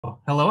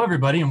Hello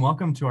everybody, and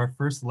welcome to our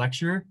first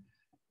lecture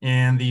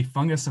in the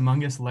Fungus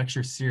Among Us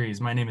lecture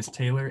series. My name is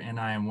Taylor, and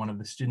I am one of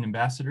the student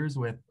ambassadors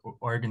with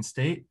Oregon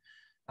State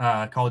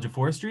College of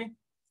Forestry.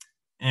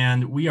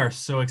 And we are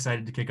so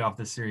excited to kick off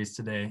this series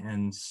today,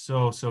 and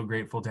so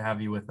grateful to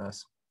have you with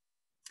us.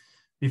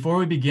 Before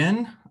we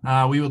begin,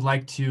 we would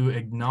like to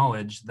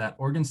acknowledge that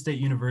Oregon State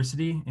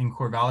University in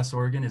Corvallis,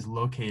 Oregon is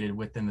located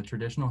within the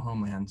traditional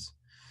homelands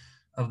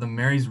of the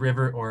Marys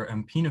River or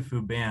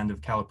Mpinafu Band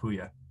of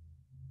Kalapuya.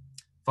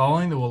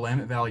 Following the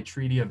Willamette Valley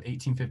Treaty of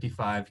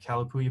 1855,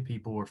 Kalapuya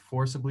people were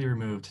forcibly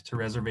removed to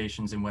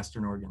reservations in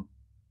Western Oregon.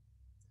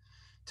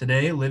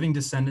 Today, living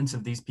descendants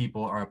of these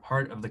people are a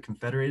part of the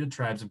Confederated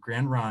Tribes of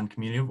Grand Ronde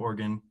Community of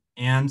Oregon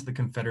and the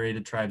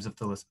Confederated Tribes of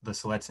the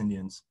Siletz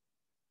Indians.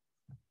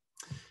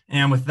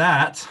 And with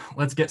that,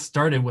 let's get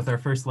started with our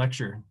first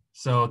lecture.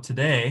 So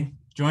today,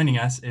 joining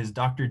us is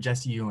Dr.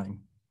 Jessie Uehling.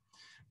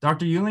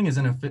 Dr. Uehling is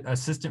an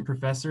assistant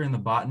professor in the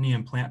Botany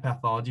and Plant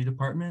Pathology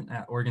Department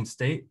at Oregon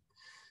State.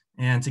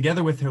 And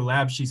together with her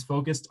lab, she's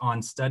focused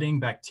on studying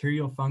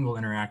bacterial fungal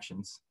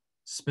interactions,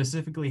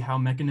 specifically how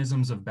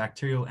mechanisms of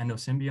bacterial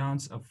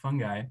endosymbionts of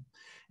fungi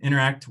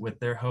interact with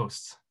their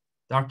hosts.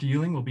 Dr.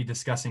 Uehling will be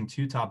discussing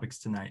two topics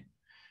tonight: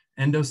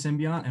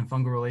 endosymbiont and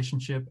fungal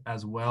relationship,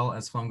 as well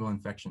as fungal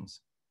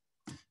infections.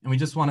 And we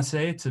just want to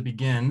say to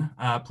begin,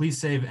 please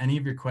save any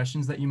of your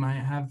questions that you might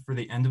have for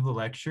the end of the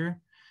lecture,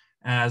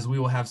 as we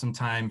will have some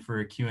time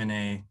for a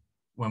Q&A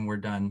when we're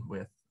done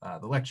with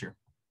the lecture.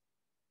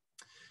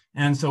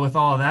 And so with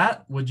all of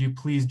that, would you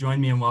please join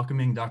me in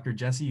welcoming Dr.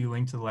 Jessie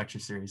Uehling to the lecture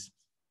series?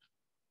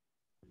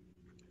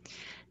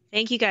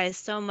 Thank you guys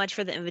so much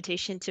for the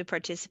invitation to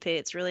participate.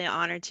 It's really an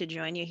honor to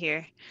join you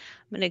here.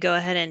 I'm going to go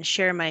ahead and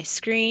share my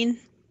screen.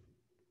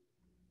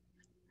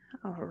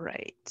 All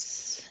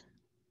right.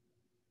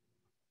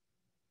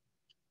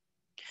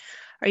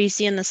 Are you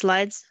seeing the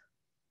slides?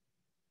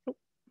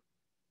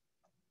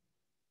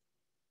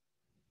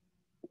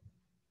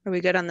 Are we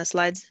good on the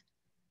slides?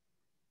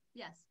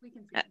 Yes, we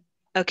can see.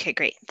 Okay,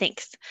 great.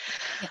 Thanks.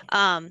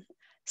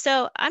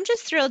 So I'm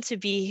just thrilled to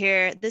be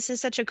here. This is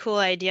such a cool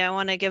idea. I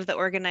want to give the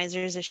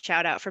organizers a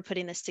shout out for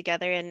putting this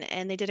together,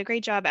 and they did a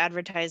great job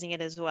advertising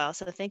it as well.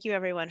 So thank you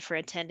everyone for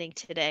attending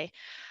today.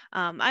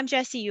 I'm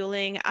Jessie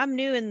Uehling. I'm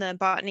new in the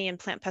Botany and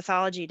Plant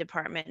Pathology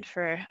department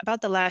for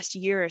about the last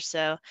year or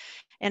so.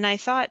 And I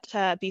thought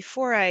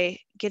before I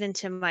get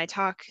into my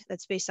talk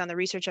that's based on the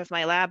research of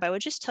my lab, I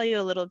would just tell you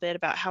a little bit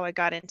about how I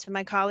got into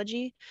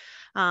mycology.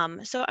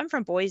 So I'm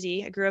from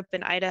Boise. I grew up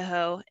in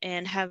Idaho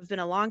and have been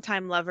a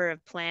longtime lover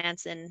of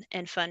plants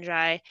and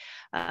fungi.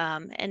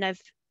 And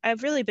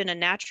I've really been a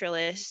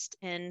naturalist,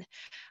 and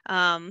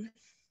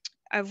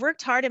I've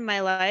worked hard in my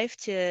life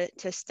to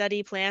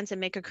study plants and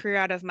make a career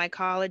out of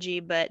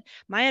mycology, but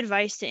my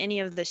advice to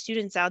any of the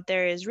students out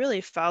there is really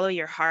follow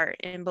your heart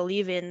and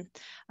believe in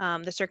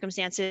the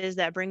circumstances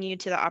that bring you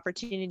to the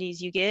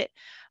opportunities you get.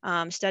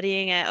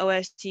 Studying at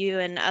OSU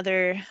and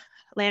other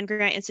land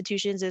grant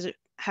institutions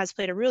has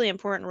played a really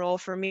important role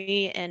for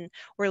me, and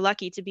we're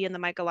lucky to be in the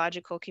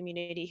mycological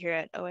community here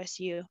at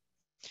OSU.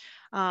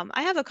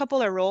 I have a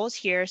couple of roles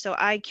here. So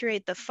I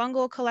curate the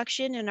fungal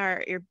collection in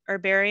our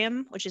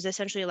herbarium, which is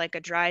essentially like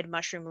a dried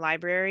mushroom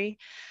library.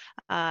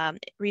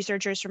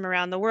 Researchers from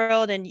around the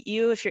world, and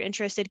you, if you're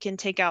interested, can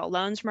take out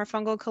loans from our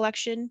fungal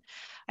collection.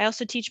 I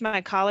also teach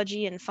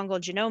mycology and fungal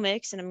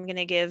genomics, and I'm going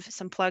to give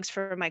some plugs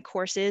for my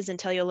courses and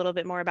tell you a little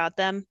bit more about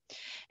them.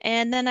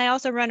 And then I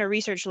also run a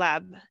research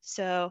lab.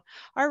 So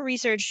our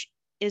research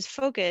is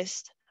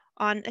focused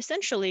on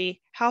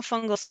essentially how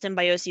fungal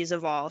symbioses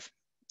evolve.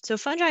 So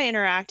fungi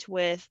interact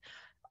with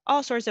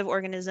all sorts of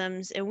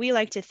organisms, and we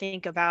like to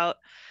think about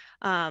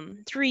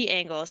three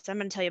angles. I'm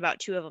going to tell you about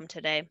two of them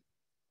today.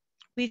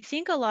 We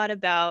think a lot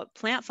about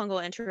plant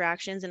fungal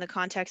interactions in the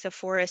context of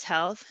forest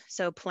health.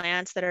 So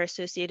plants that are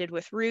associated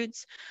with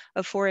roots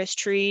of forest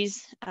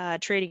trees,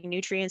 trading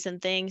nutrients and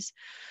things.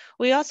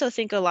 We also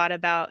think a lot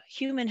about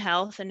human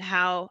health and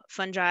how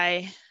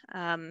fungi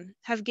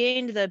have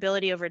gained the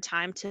ability over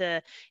time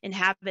to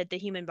inhabit the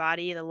human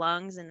body, the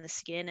lungs and the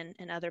skin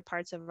and other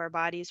parts of our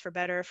bodies, for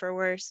better or for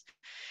worse.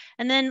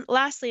 And then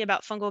lastly,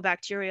 about fungal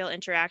bacterial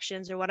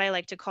interactions, or what I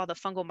like to call the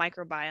fungal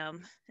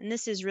microbiome. And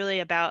this is really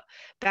about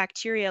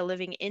bacteria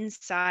living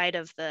inside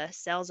of the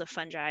cells of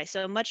fungi.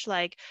 So much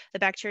like the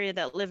bacteria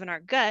that live in our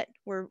gut,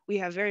 where we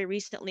have very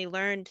recently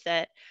learned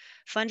that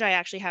fungi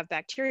actually have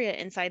bacteria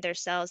inside their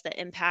cells that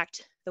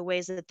impact the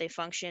ways that they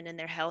function in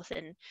their health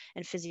and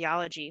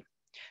physiology.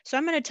 So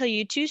I'm going to tell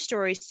you two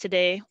stories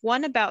today,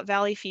 one about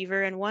valley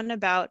fever and one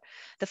about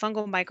the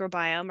fungal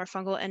microbiome or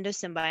fungal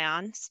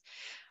endosymbionts.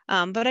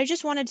 But I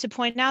just wanted to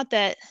point out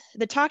that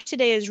the talk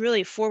today is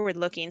really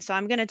forward-looking. So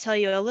I'm going to tell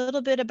you a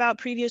little bit about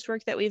previous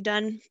work that we've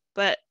done,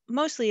 but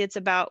mostly it's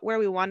about where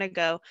we want to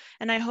go.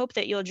 And I hope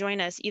that you'll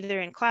join us either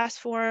in class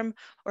form,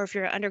 or if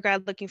you're an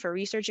undergrad looking for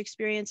research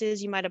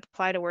experiences, you might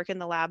apply to work in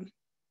the lab.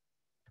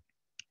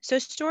 So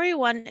story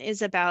one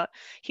is about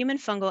human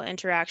fungal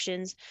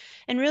interactions,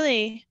 and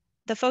really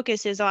the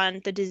focus is on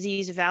the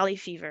disease valley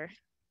fever.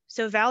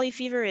 So valley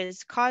fever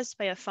is caused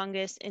by a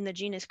fungus in the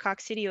genus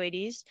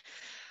Coccidioides.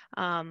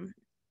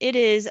 It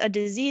is a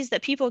disease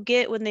that people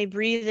get when they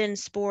breathe in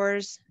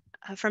spores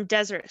from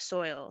desert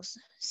soils.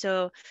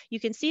 So you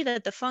can see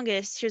that the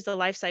fungus, here's the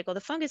life cycle.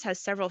 The fungus has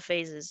several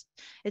phases.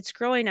 It's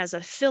growing as a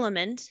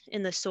filament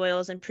in the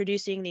soils and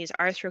producing these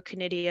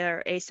arthroconidia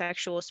or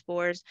asexual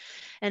spores.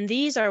 And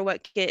these are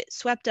what get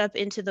swept up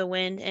into the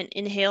wind and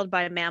inhaled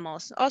by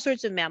mammals, all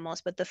sorts of mammals,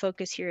 but the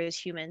focus here is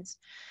humans.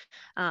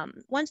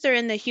 Once they're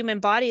in the human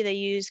body, they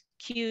use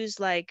cues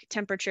like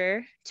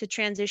temperature to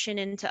transition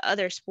into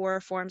other spore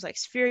forms like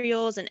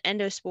spherules and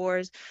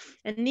endospores.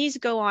 And these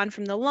go on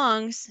from the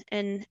lungs,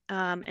 and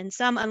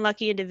some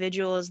unlucky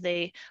individuals,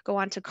 they go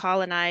on to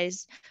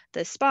colonize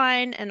the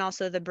spine and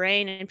also the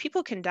brain. And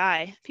people can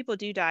die. People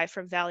do die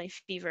from valley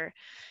fever.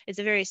 It's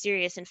a very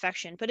serious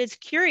infection, but it's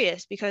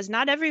curious because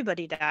not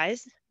everybody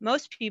dies.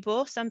 Most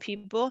people, some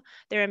people,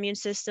 their immune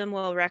system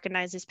will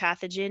recognize this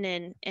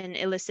pathogen and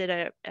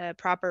elicit a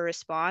proper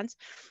response.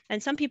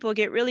 And some people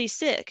get really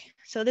sick.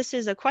 So this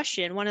is a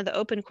question. One of the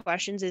open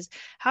questions is,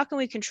 how can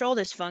we control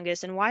this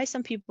fungus, and why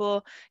some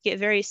people get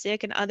very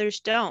sick and others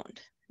don't?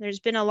 There's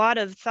been a lot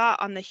of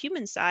thought on the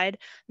human side.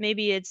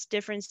 Maybe it's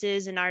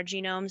differences in our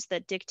genomes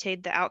that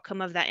dictate the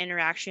outcome of that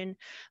interaction,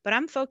 but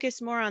I'm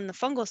focused more on the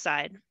fungal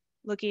side,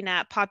 looking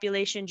at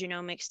population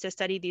genomics to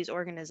study these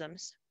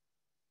organisms.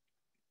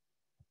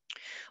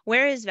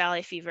 Where is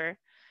valley fever?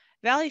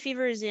 Valley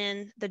fever is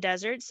in the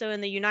desert. So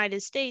in the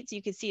United States,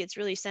 you can see it's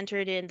really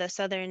centered in the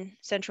southern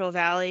Central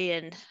Valley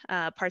and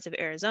parts of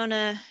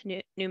Arizona,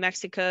 New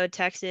Mexico,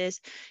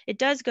 Texas. It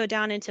does go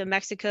down into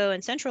Mexico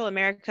and Central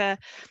America,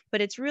 but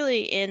it's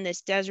really in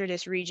this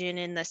desertous region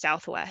in the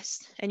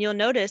Southwest. And you'll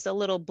notice a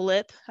little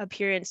blip up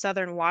here in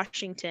southern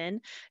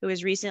Washington. It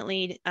was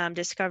recently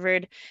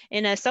discovered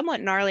in a somewhat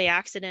gnarly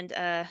accident.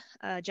 A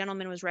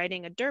gentleman was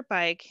riding a dirt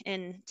bike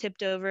and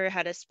tipped over,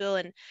 had a spill,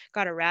 and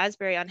got a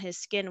raspberry on his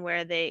skin,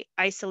 where they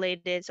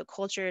isolated, so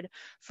cultured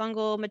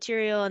fungal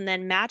material and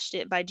then matched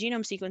it by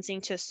genome sequencing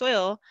to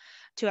soil,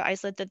 to an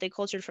isolate that they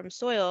cultured from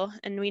soil.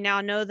 And we now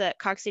know that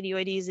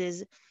Coccidioides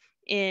is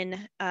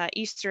in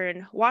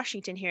eastern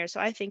Washington here. So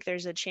I think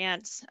there's a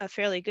chance, a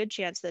fairly good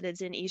chance, that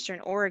it's in eastern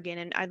Oregon.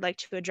 And I'd like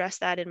to address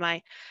that in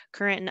my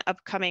current and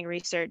upcoming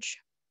research.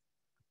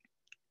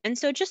 And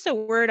so just a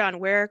word on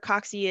where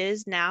cocci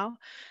is now,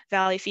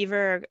 valley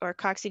fever or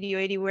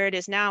coccidioides, where it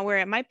is now, where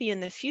it might be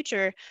in the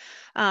future.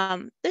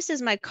 This is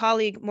my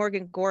colleague,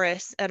 Morgan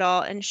Goris et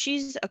al., and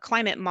she's a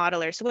climate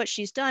modeler. So what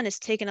she's done is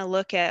taken a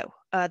look at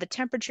the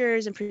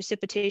temperatures and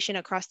precipitation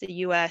across the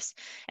US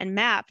and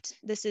mapped,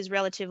 this is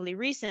relatively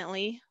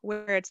recently,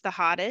 where it's the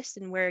hottest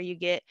and where you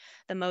get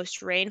the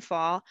most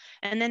rainfall,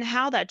 and then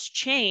how that's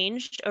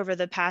changed over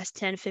the past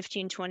 10,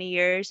 15, 20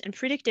 years, and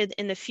predicted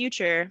in the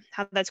future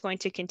how that's going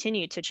to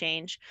continue to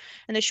change.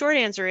 And the short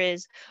answer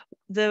is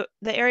the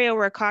area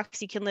where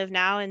cocci can live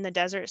now in the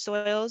desert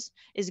soils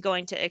is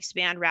going to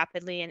expand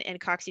rapidly,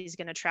 and cocci is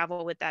going to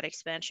travel with that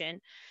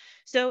expansion.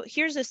 So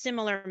here's a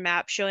similar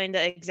map showing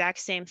the exact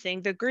same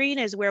thing. The green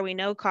is where we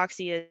know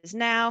cocci is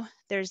now.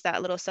 There's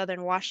that little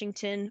southern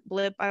Washington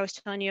blip I was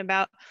telling you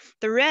about.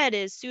 The red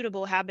is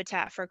suitable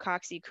habitat for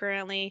cocci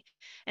currently,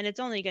 and it's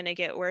only going to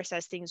get worse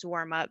as things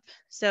warm up.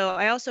 So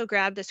I also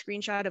grabbed a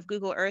screenshot of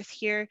Google Earth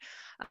here.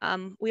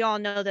 We all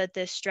know that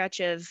this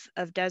stretch of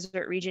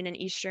desert region in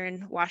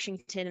eastern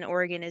Washington and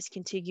Oregon is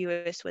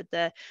contiguous with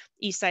the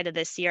east side of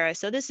the Sierra.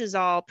 So this is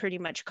all pretty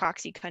much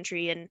cocci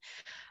country,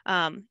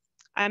 and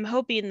I'm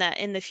hoping that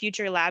in the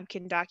future lab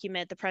can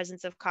document the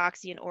presence of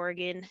cocci in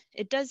Oregon.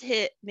 It does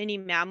hit many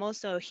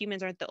mammals, so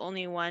humans aren't the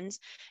only ones.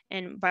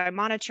 And by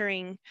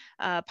monitoring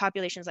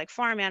populations like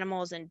farm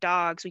animals and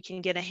dogs, we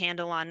can get a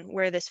handle on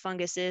where this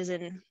fungus is,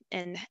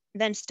 and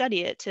then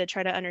study it to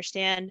try to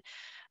understand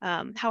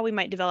how we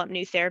might develop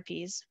new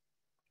therapies.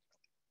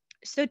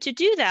 So to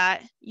do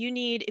that, you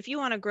need, if you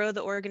want to grow the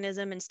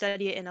organism and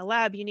study it in a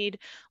lab, you need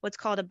what's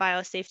called a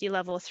biosafety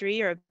level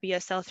 3 or a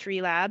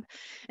BSL-3 lab.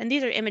 And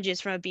these are images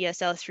from a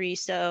BSL-3.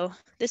 So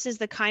this is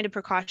the kind of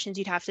precautions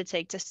you'd have to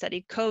take to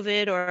study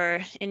COVID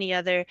or any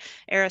other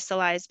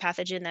aerosolized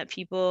pathogen that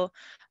people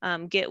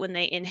get when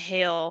they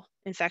inhale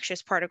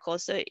infectious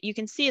particles. So you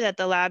can see that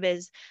the lab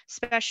is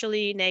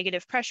specially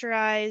negative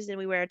pressurized, and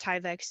we wear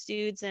Tyvek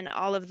suits, and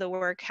all of the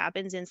work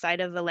happens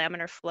inside of a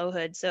laminar flow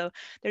hood. So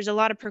there's a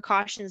lot of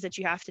precautions that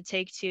you have to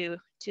take to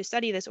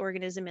study this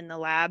organism in the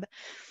lab.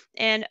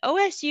 And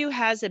OSU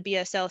has a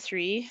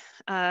BSL-3,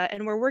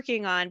 and we're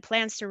working on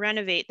plans to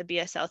renovate the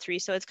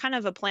BSL-3. So it's kind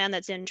of a plan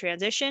that's in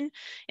transition.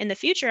 In the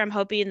future, I'm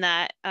hoping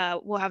that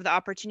we'll have the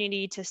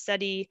opportunity to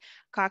study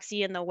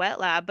cocci in the wet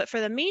lab. But for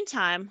the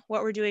meantime,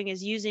 what we're doing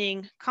is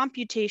using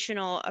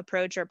computational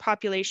approach or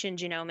population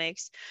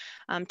genomics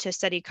to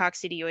study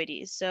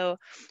coccidioides. So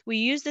we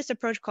use this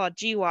approach called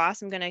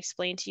GWAS. I'm going to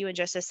explain to you in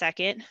just a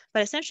second.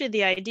 But essentially,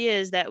 the idea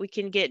is that we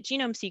can get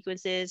genome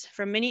sequences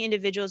from many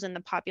individuals in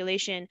the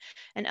population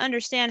and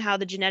understand how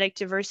the genetic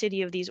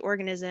diversity of these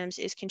organisms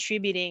is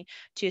contributing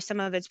to some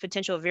of its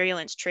potential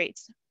virulence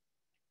traits.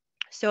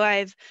 So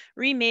I've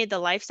remade the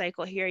life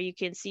cycle here. You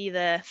can see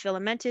the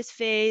filamentous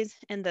phase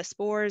and the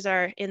spores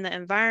are in the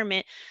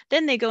environment.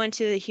 Then they go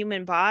into the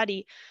human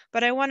body.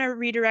 But I want to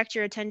redirect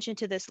your attention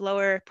to this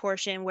lower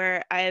portion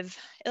where I've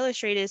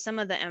illustrated some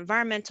of the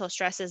environmental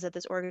stresses that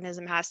this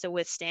organism has to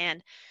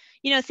withstand.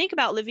 You know, think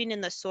about living in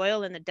the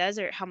soil in the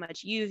desert, how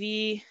much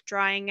UV,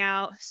 drying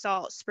out,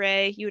 salt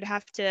spray you would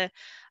have to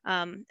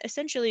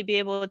essentially be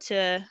able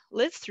to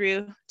live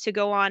through to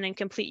go on and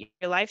complete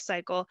your life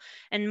cycle.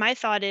 And my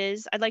thought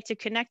is I'd like to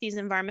connect these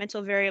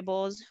environmental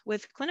variables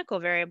with clinical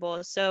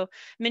variables. So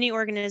many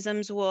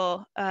organisms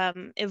will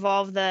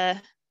evolve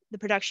the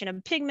production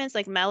of pigments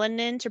like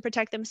melanin to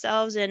protect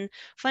themselves, and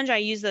fungi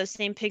use those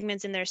same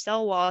pigments in their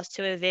cell walls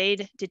to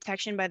evade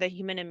detection by the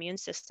human immune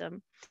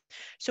system.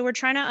 So we're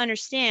trying to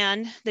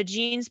understand the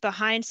genes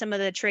behind some of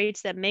the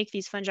traits that make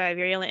these fungi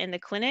virulent in the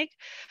clinic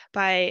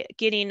by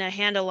getting a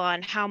handle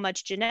on how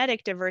much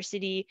genetic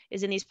diversity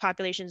is in these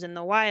populations in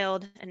the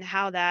wild and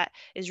how that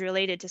is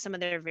related to some of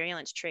their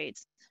virulence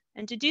traits.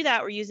 And to do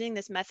that, we're using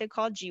this method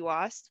called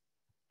GWAS.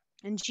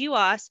 And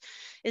GWAS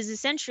is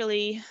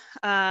essentially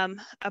a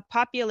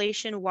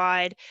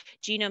population-wide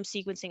genome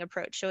sequencing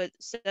approach. So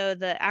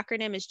the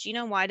acronym is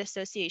Genome-Wide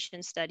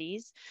Association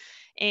Studies.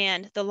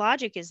 And the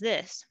logic is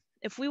this.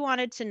 If we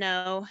wanted to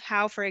know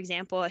how, for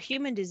example, a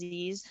human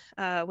disease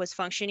was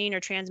functioning or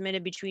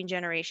transmitted between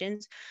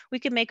generations, we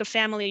could make a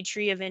family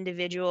tree of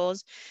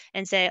individuals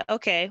and say,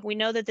 okay, we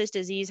know that this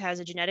disease has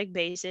a genetic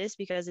basis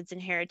because it's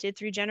inherited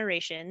through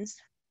generations.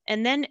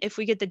 And then if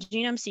we get the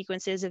genome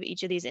sequences of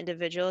each of these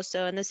individuals,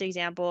 so in this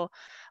example,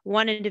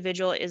 one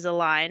individual is a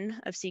line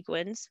of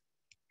sequence,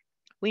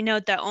 we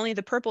note that only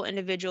the purple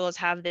individuals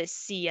have this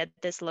C at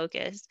this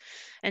locus.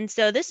 And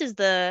so this is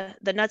the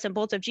nuts and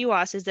bolts of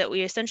GWAS, is that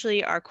we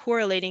essentially are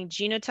correlating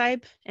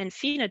genotype and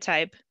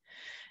phenotype.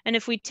 And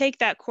if we take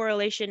that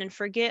correlation and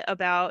forget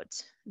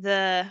about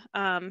the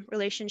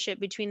relationship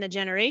between the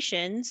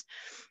generations,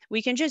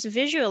 we can just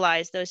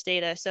visualize those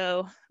data.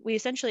 So we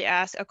essentially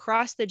ask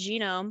across the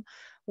genome,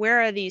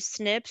 where are these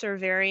SNPs or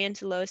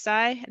variant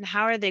loci, and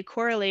how are they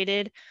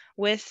correlated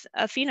with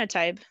a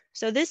phenotype?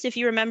 So this, if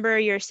you remember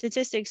your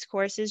statistics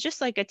course, is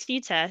just like a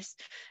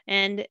t-test,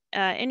 and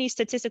any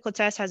statistical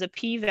test has a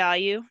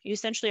p-value. You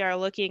essentially are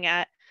looking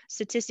at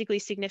statistically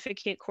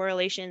significant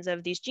correlations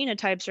of these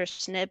genotypes or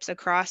SNPs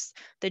across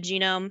the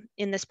genome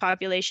in this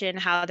population,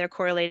 how they're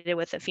correlated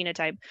with a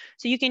phenotype.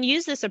 So you can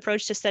use this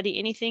approach to study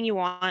anything you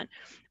want.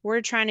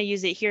 We're trying to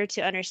use it here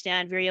to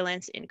understand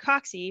virulence in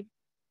cocci.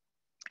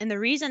 And the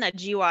reason that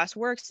GWAS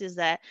works is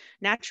that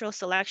natural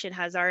selection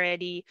has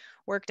already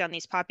worked on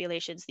these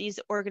populations. These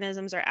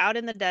organisms are out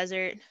in the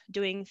desert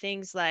doing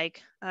things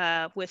like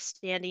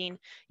withstanding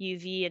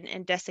UV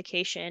and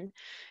desiccation.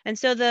 And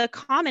so the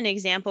common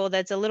example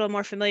that's a little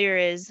more familiar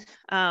is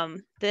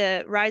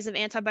the rise of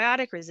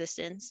antibiotic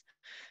resistance.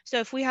 So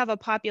if we have a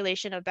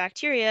population of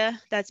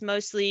bacteria that's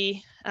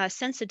mostly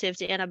sensitive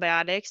to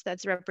antibiotics,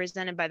 that's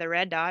represented by the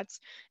red dots,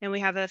 and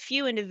we have a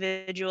few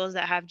individuals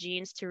that have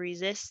genes to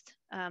resist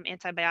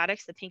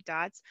antibiotics, the pink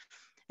dots,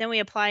 then we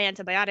apply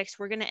antibiotics,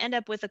 we're going to end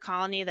up with a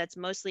colony that's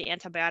mostly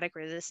antibiotic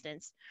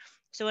resistance.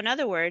 So in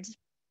other words,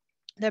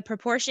 the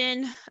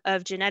proportion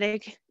of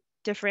genetic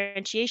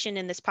differentiation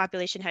in this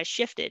population has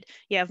shifted.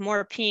 You have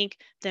more pink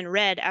than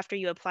red after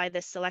you apply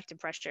this selective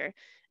pressure.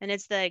 And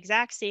it's the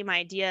exact same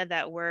idea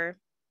that we're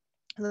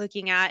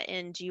looking at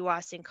in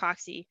GWAS and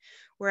cocci.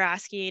 We're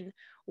asking,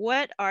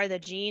 what are the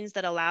genes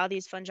that allow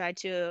these fungi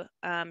to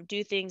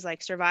do things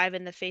like survive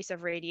in the face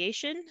of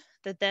radiation,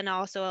 that then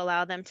also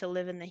allow them to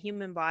live in the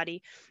human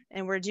body?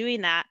 And we're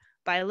doing that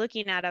by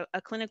looking at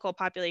a clinical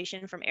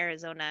population from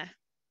Arizona.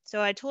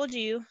 So I told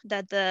you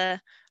that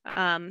the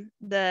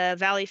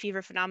valley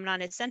fever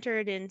phenomenon is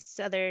centered in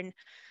Southern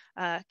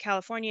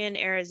California and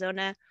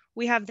Arizona.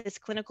 We have this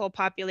clinical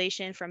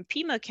population from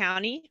Pima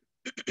County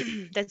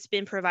that's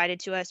been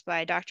provided to us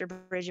by Dr.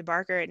 Bridget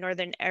Barker at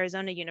Northern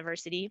Arizona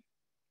University.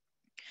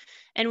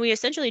 And we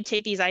essentially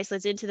take these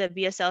isolates into the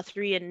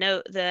BSL-3 and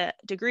note the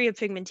degree of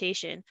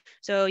pigmentation.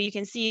 So you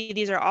can see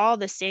these are all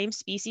the same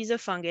species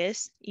of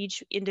fungus.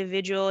 Each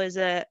individual is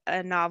a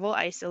novel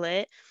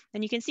isolate.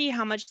 And you can see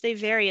how much they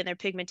vary in their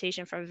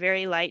pigmentation from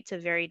very light to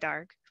very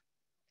dark.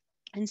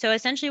 And so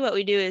essentially what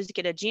we do is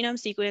get a genome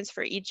sequence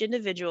for each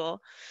individual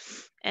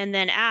and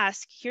then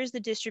ask, here's the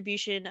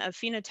distribution of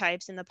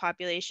phenotypes in the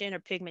population or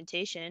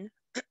pigmentation.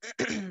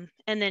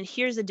 And then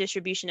here's the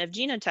distribution of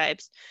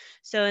genotypes.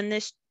 So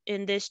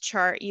in this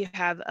chart, you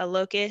have a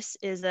locus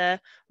is a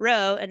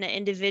row and an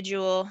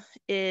individual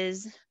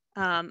is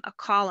a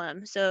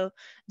column. So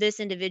this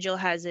individual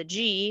has a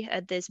G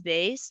at this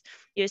base.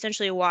 You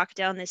essentially walk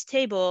down this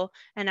table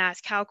and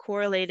ask, how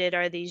correlated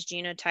are these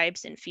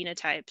genotypes and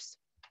phenotypes?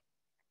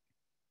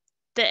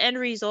 The end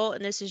result,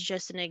 and this is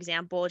just an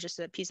example, just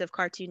a piece of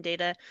cartoon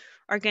data,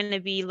 are going to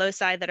be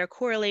loci that are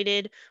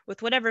correlated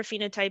with whatever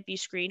phenotype you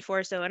screen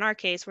for. So in our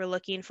case, we're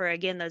looking for,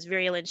 again, those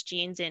virulence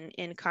genes in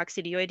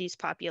coccidioides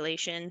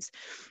populations,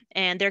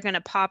 and they're going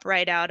to pop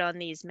right out on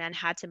these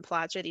Manhattan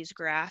plots or these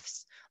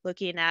graphs,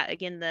 looking at,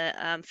 again, the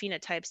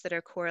phenotypes that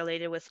are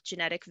correlated with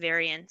genetic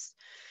variants.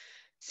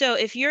 So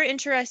if you're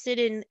interested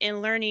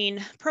in learning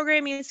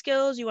programming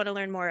skills, you want to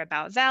learn more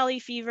about valley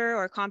fever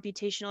or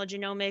computational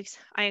genomics,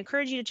 I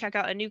encourage you to check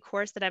out a new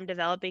course that I'm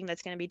developing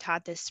that's going to be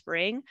taught this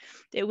spring.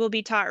 It will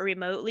be taught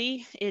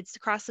remotely. It's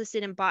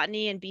cross-listed in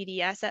botany and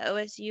BDS at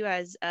OSU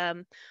as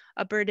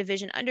a bird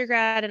division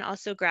undergrad and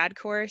also grad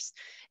course.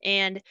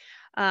 And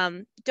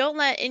don't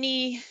let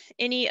any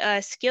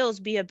skills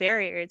be a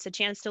barrier. It's a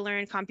chance to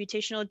learn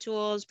computational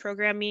tools,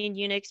 programming,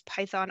 Unix,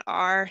 Python,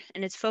 R,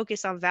 and it's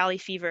focused on valley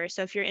fever.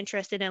 So if you're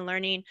interested in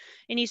learning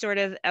any sort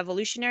of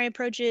evolutionary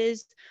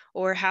approaches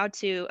or how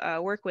to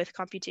work with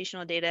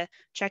computational data,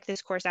 check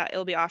this course out.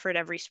 It'll be offered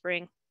every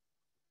spring.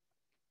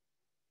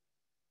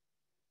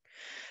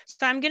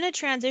 So I'm going to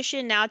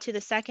transition now to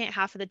the second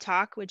half of the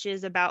talk, which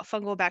is about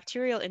fungal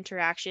bacterial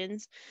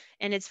interactions,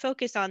 and it's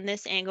focused on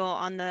this angle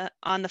on the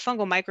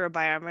fungal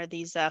microbiome, or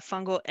these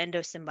fungal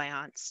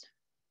endosymbionts.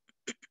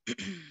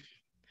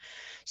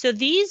 So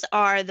these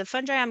are the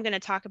fungi I'm going to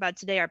talk about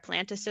today are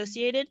plant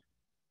associated.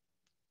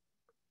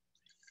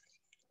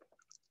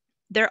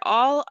 They're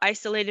all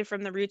isolated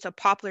from the roots of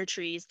poplar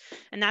trees,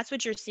 and that's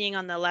what you're seeing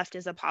on the left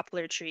is a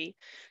poplar tree.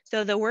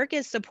 So the work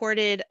is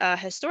supported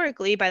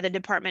historically by the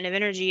Department of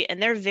Energy, and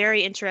they're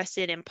very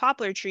interested in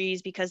poplar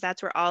trees because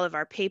that's where all of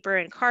our paper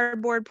and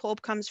cardboard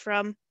pulp comes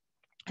from.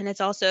 And it's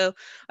also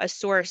a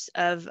source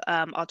of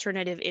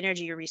alternative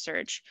energy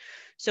research.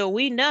 So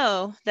we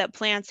know that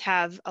plants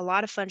have a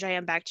lot of fungi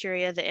and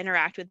bacteria that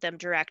interact with them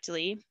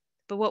directly.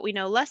 But what we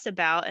know less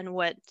about and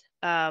what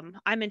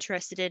I'm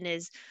interested in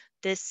is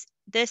this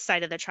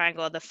side of the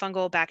triangle, the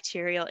fungal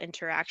bacterial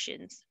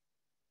interactions.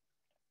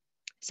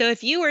 So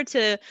if you were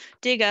to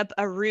dig up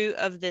a root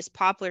of this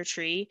poplar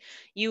tree,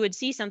 you would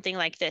see something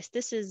like this.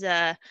 This is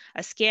a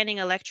scanning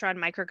electron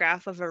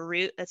micrograph of a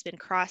root that's been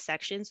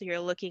cross-sectioned. So you're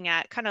looking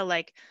at kind of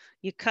like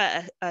you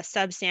cut a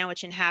sub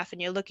sandwich in half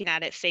and you're looking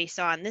at it face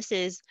on. This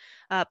is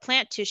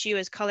plant tissue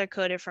is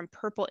color-coded from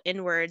purple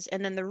inwards.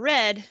 And then the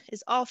red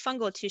is all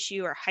fungal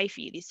tissue or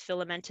hyphae, these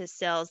filamentous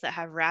cells that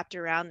have wrapped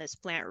around this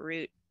plant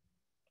root.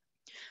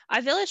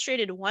 I've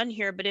illustrated one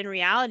here, but in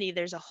reality,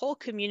 there's a whole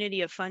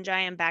community of fungi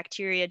and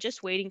bacteria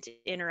just waiting to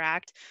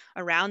interact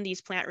around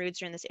these plant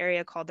roots or in this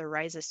area called the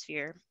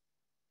rhizosphere.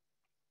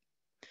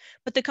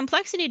 But the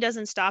complexity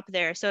doesn't stop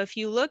there. So if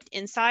you looked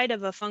inside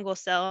of a fungal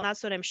cell, and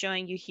that's what I'm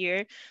showing you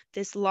here,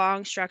 this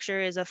long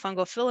structure is a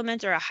fungal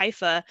filament or a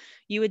hypha,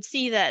 you would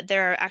see that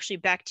there are actually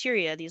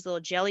bacteria. These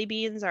little jelly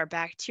beans are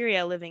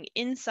bacteria living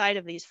inside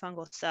of these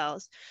fungal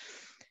cells.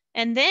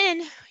 And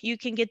then you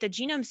can get the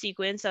genome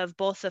sequence of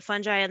both the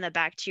fungi and the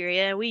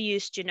bacteria. We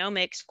use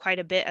genomics quite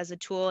a bit as a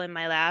tool in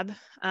my lab.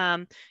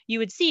 You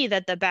would see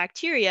that the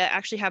bacteria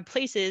actually have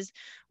places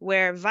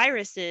where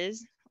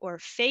viruses or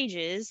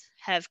phages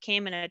have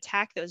came and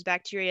attacked those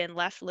bacteria and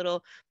left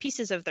little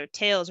pieces of their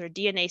tails or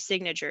DNA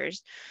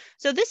signatures.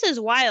 So this is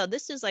wild.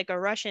 This is like a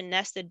Russian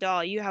nested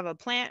doll. You have a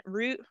plant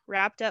root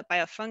wrapped up by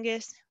a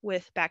fungus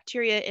with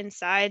bacteria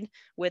inside,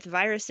 with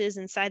viruses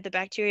inside the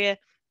bacteria.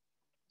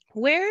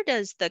 Where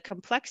does the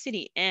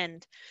complexity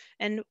end?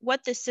 And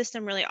what this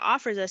system really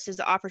offers us is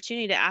the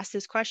opportunity to ask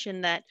this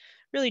question that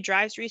really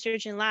drives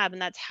research in lab,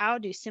 and that's how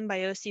do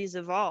symbioses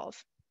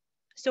evolve?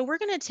 So we're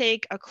going to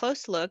take a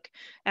close look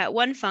at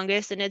one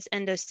fungus and its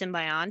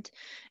endosymbiont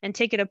and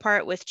take it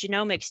apart with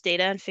genomics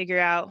data and figure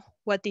out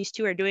what these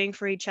two are doing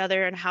for each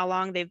other and how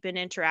long they've been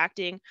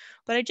interacting.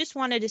 But I just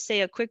wanted to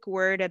say a quick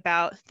word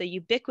about the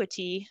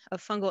ubiquity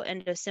of fungal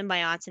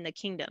endosymbionts in the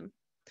kingdom.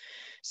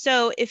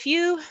 So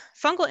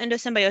fungal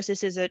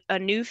endosymbiosis is a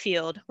new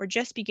field. We're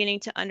just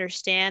beginning to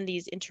understand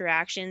these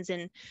interactions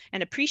and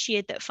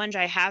appreciate that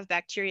fungi have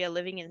bacteria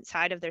living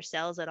inside of their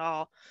cells at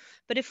all.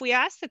 But if we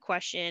ask the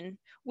question,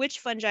 which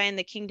fungi in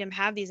the kingdom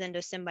have these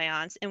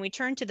endosymbionts, and we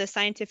turn to the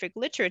scientific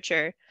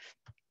literature,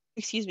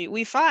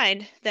 we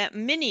find that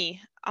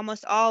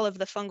almost all of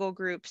the fungal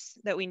groups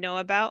that we know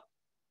about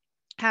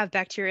have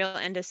bacterial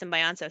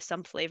endosymbionts of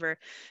some flavor.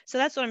 So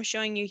that's what I'm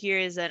showing you here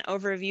is an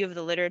overview of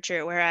the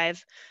literature where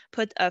I've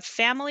put a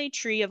family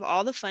tree of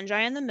all the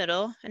fungi in the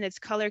middle and it's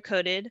color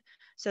coded.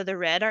 So the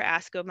red are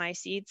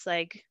ascomycetes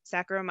like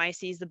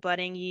Saccharomyces, the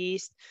budding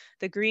yeast.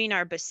 The green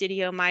are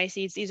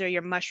basidiomycetes. These are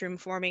your mushroom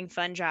forming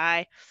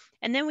fungi.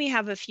 And then we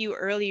have a few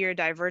earlier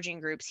diverging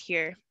groups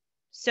here.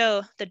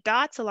 So the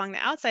dots along the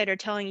outside are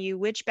telling you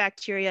which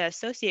bacteria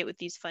associate with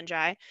these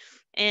fungi.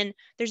 And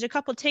there's a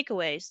couple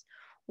takeaways.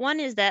 One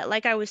is that,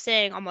 like I was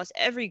saying, almost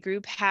every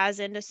group has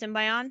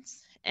endosymbionts.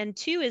 And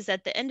two is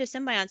that the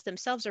endosymbionts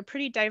themselves are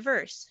pretty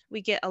diverse. We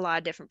get a lot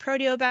of different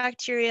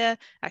proteobacteria,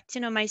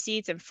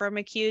 actinomycetes, and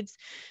firmicutes.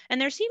 And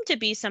there seem to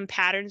be some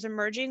patterns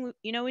emerging.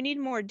 We need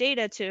more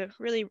data to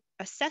really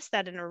assess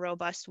that in a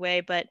robust way.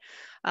 But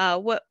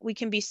what we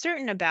can be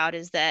certain about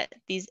is that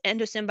these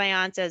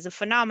endosymbionts as a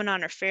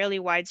phenomenon are fairly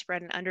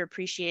widespread and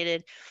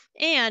underappreciated.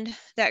 And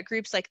that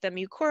groups like the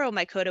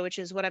Mucoromycota, which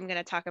is what I'm going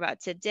to talk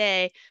about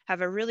today, have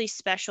a really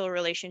special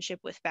relationship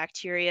with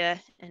bacteria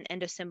and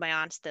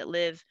endosymbionts that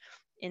live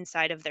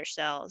inside of their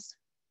cells.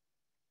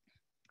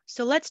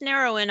 So let's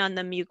narrow in on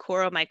the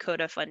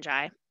Mucoromycota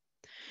fungi.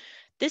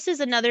 This is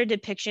another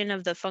depiction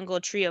of the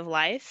fungal tree of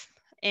life.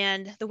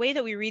 And the way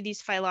that we read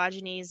these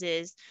phylogenies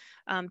is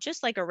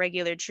just like a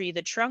regular tree,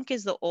 the trunk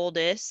is the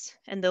oldest,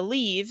 and the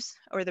leaves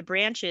or the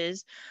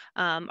branches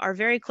are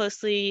very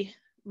closely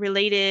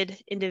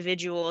related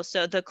individuals.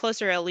 So the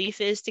closer a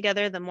leaf is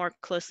together, the more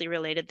closely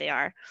related they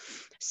are.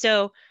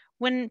 So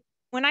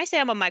when I say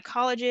I'm a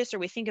mycologist or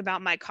we think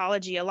about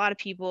mycology, a lot of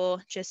people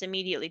just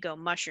immediately go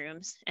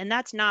mushrooms, and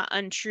that's not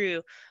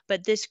untrue.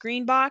 But this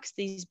green box,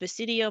 these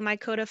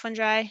Basidiomycota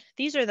fungi,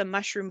 these are the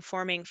mushroom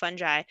forming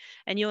fungi.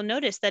 And you'll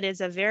notice that it's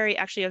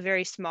actually a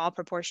very small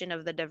proportion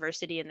of the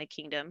diversity in the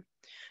kingdom.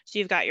 So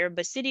you've got your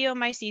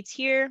Basidiomycetes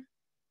here,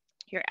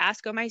 your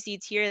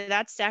Ascomycetes here.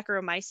 That's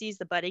Saccharomyces,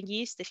 the budding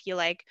yeast. If you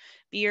like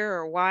beer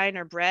or wine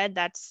or bread,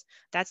 that's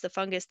the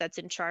fungus that's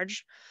in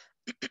charge.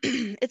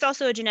 It's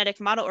also a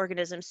genetic model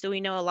organism, so we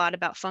know a lot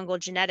about fungal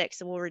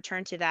genetics, and we'll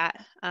return to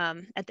that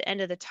at the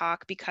end of the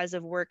talk because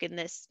of work in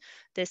this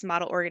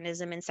model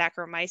organism in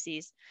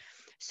Saccharomyces.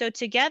 So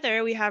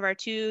together we have our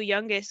two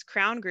youngest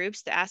crown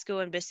groups, the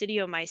Asco and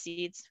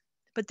Basidiomycetes.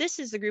 But this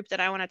is the group that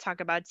I want to talk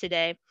about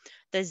today,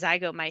 the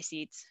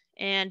Zygomycetes.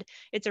 And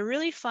it's a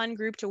really fun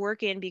group to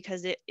work in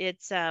because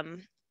it's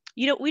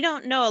we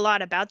don't know a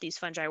lot about these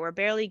fungi. We're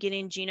barely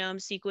getting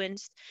genomes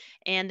sequenced,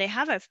 and they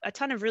have a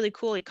ton of really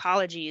cool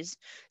ecologies.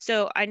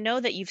 So I know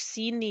that you've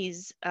seen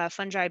these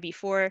fungi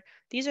before.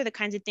 These are the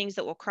kinds of things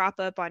that will crop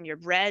up on your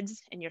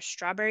breads and your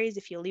strawberries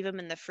if you leave them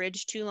in the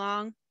fridge too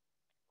long.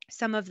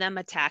 Some of them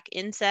attack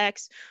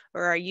insects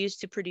or are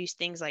used to produce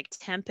things like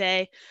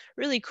tempeh.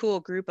 Really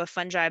cool group of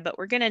fungi, but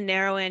we're going to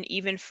narrow in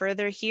even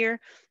further here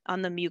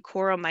on the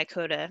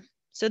Mucoromycota.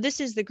 So this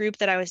is the group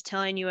that I was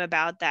telling you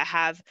about that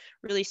have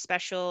really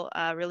special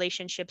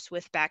relationships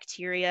with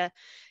bacteria.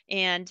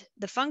 And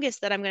the fungus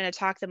that I'm going to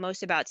talk the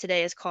most about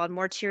today is called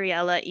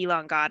Mortariella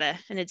elongata,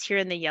 and it's here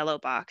in the yellow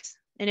box.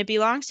 And it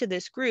belongs to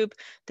this group,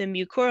 the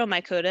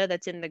Mucoromycota,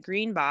 that's in the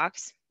green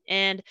box.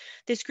 And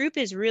this group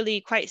is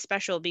really quite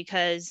special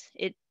because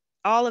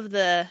all of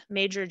the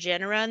major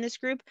genera in this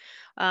group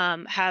are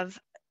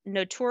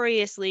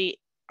notoriously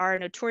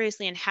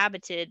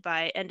inhabited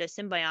by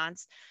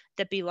endosymbionts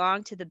that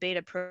belong to the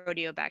beta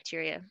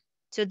proteobacteria.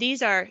 So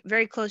these are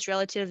very close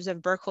relatives of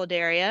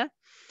Burkholderia.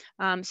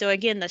 So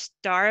again, the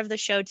star of the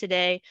show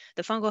today,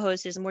 the fungal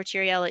host is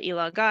Mortariella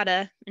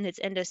elongata, and its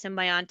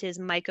endosymbiont is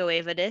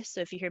Mycoavidus.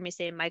 So if you hear me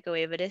say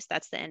Mycoavidus,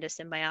 that's the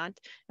endosymbiont,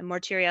 and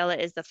Mortariella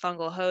is the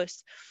fungal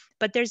host.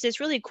 But there's this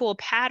really cool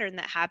pattern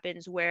that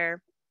happens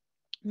where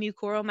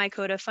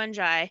Mucoromycota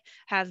fungi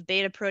have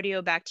beta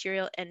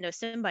proteobacterial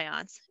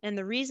endosymbionts. And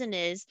the reason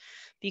is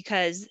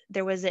because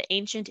there was an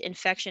ancient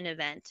infection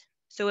event.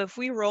 So if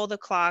we roll the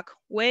clock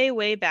way,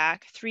 way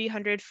back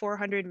 300,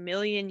 400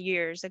 million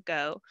years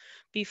ago,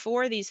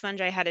 before these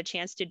fungi had a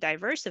chance to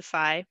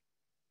diversify,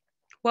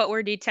 what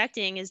we're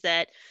detecting is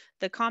that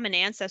the common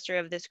ancestor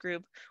of this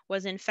group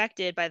was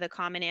infected by the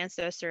common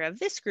ancestor of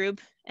this group,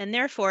 and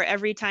therefore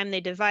every time they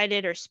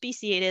divided or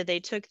speciated, they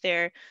took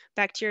their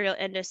bacterial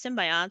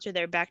endosymbionts or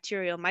their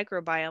bacterial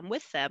microbiome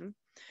with them.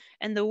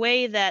 And the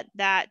way that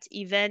that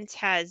event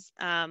has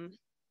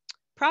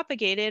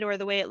propagated, or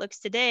the way it looks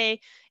today,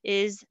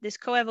 is this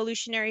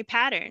coevolutionary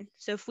pattern.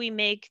 So if we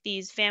make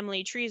these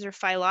family trees or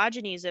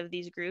phylogenies of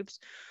these groups,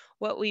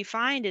 what we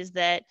find is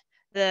that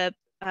the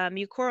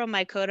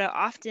Mucoromycota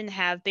often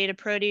have beta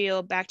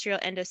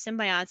proteobacterial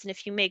endosymbionts. And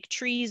if you make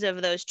trees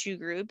of those two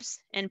groups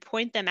and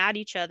point them at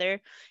each other,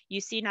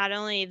 you see not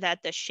only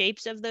that the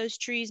shapes of those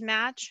trees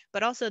match,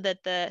 but also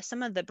that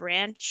some of the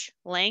branch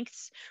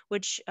lengths,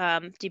 which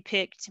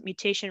depict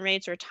mutation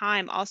rates or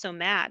time, also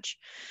match.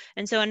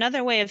 And so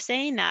another way of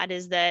saying that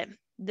is that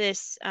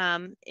this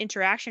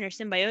interaction or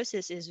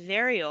symbiosis is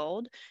very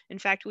old. In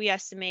fact, we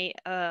estimate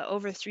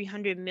over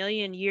 300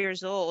 million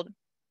years old.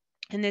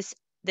 And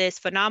this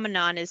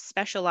phenomenon is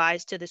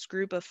specialized to this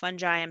group of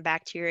fungi and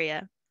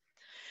bacteria.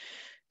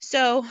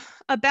 So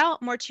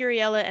about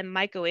Mortariella and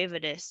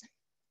Mycoavidus,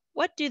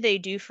 what do they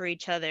do for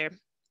each other?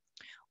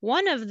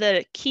 One of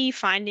the key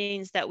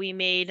findings that we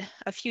made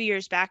a few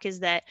years back is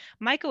that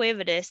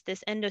Mycoavidus,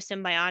 this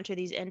endosymbiont or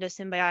these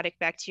endosymbiotic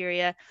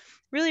bacteria,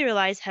 really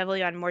relies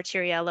heavily on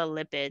Mortariella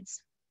lipids.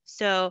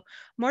 So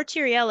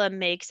Mortariella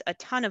makes a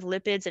ton of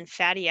lipids and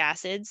fatty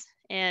acids,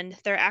 and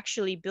they're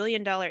actually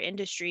billion-dollar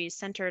industries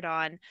centered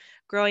on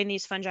growing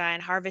these fungi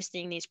and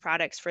harvesting these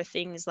products for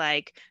things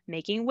like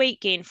making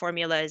weight gain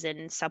formulas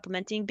and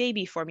supplementing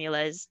baby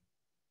formulas.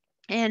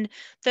 And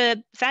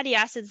the fatty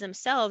acids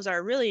themselves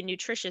are really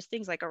nutritious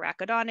things like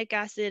arachidonic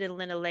acid and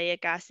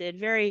linoleic acid,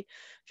 very,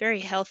 very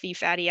healthy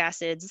fatty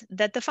acids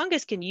that the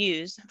fungus can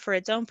use for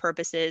its own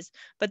purposes,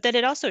 but that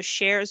it also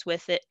shares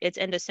with its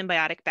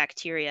endosymbiotic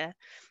bacteria.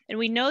 And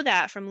we know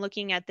that from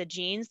looking at the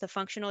genes, the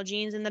functional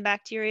genes in the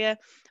bacteria,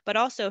 but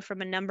also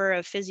from a number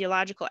of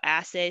physiological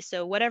assays.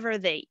 So whatever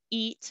they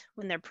eat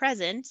when they're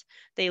present,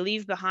 they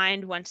leave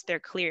behind once they're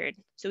cleared.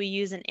 So we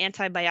use an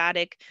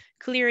antibiotic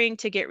clearing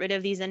to get rid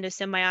of these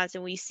endosymbionts,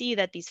 and we see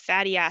that these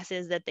fatty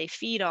acids that they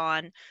feed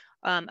on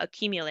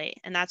accumulate,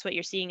 and that's what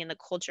you're seeing in the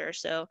culture.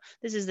 So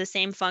this is the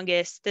same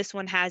fungus. This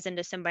one has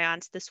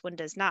endosymbionts, this one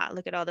does not.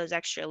 Look at all those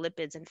extra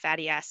lipids and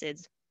fatty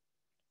acids.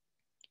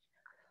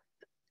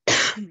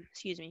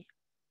 Excuse me.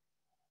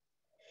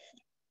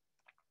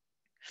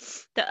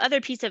 The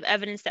other piece of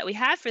evidence that we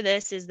have for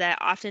this is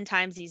that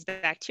oftentimes these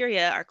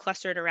bacteria are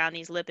clustered around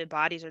these lipid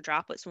bodies or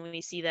droplets when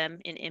we see them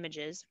in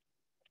images.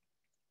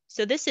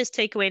 So this is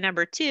takeaway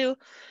number 2.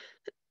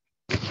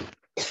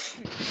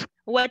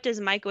 What does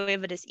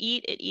Microavidus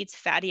eat? It eats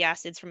fatty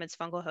acids from its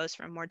fungal host,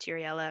 from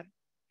Mortariella.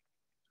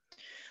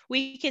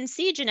 We can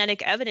see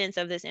genetic evidence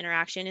of this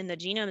interaction in the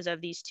genomes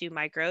of these 2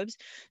 microbes.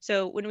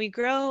 So when we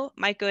grow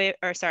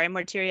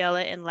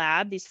Mortariella in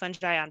lab, these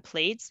fungi on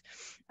plates,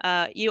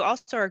 you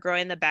also are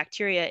growing the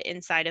bacteria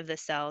inside of the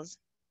cells.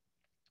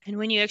 And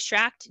when you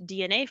extract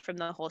DNA from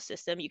the whole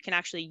system, you can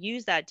actually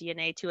use that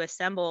DNA to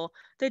assemble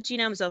the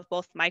genomes of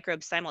both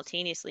microbes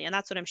simultaneously. And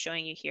that's what I'm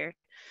showing you here.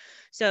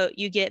 So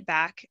you get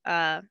back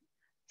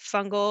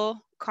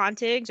fungal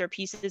contigs or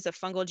pieces of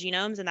fungal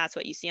genomes, and that's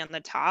what you see on the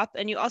top.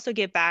 And you also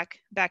get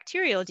back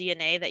bacterial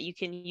DNA that you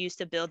can use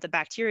to build the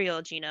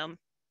bacterial genome.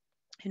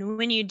 And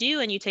when you do,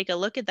 and you take a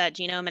look at that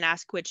genome and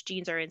ask which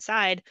genes are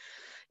inside,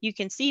 you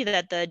can see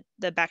that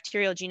the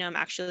bacterial genome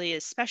actually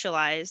is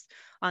specialized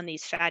on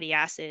these fatty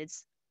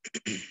acids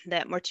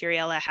that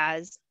Mortariella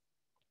has.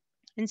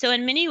 And so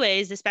in many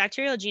ways, this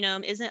bacterial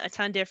genome isn't a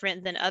ton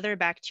different than other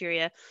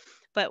bacteria,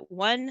 but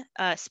one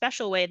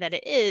special way that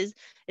it is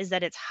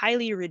that it's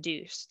highly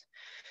reduced.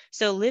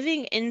 So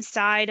living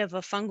inside of a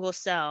fungal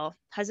cell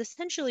has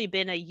essentially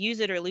been a use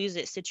it or lose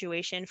it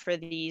situation for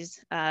these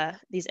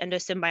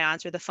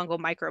endosymbionts or the fungal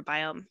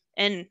microbiome.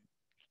 And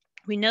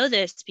we know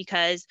this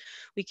because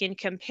we can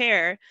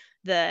compare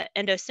the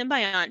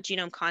endosymbiont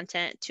genome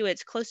content to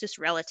its closest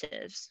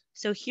relatives.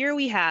 So here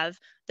we have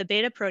the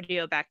beta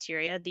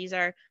proteobacteria. These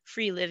are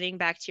free living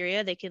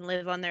bacteria. They can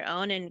live on their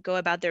own and go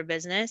about their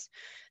business.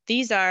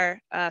 These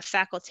are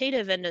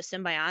facultative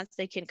endosymbionts.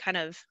 They can kind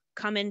of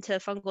come into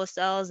fungal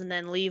cells and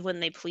then leave when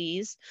they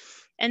please.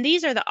 And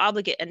these are the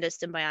obligate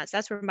endosymbionts.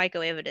 That's where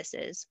Microavidus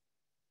is.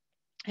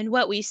 And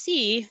what we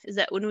see is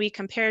that when we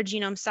compare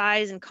genome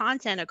size and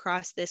content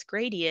across this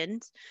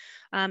gradient,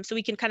 so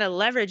we can kind of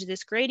leverage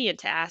this gradient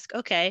to ask,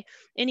 okay,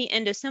 any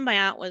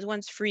endosymbiont was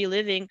once free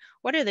living,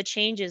 what are the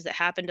changes that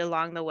happened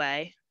along the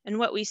way? And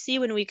what we see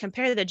when we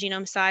compare the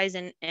genome size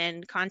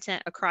and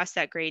content across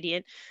that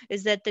gradient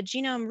is that the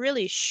genome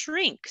really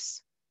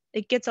shrinks.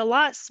 It gets a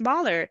lot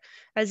smaller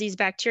as these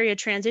bacteria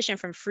transition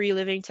from free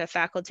living to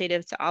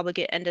facultative to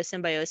obligate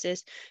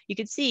endosymbiosis. You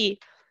can see,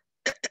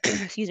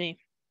 excuse me,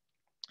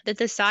 that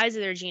the size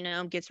of their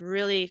genome gets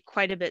really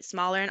quite a bit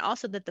smaller, and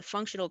also that the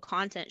functional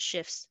content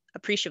shifts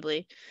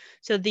appreciably.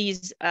 So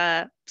these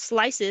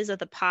slices of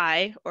the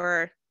pie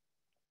or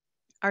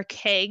our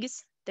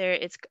kegs,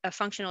 it's a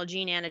functional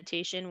gene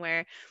annotation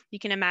where you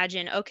can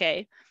imagine,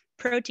 okay,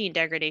 protein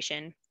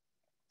degradation.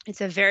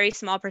 It's a very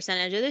small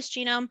percentage of this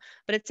genome,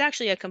 but it's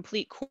actually a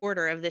complete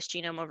quarter of this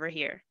genome over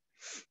here.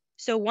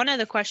 So one of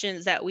the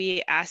questions that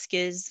we ask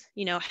is,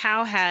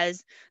 how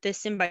has this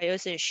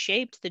symbiosis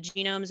shaped the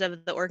genomes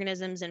of the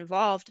organisms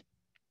involved?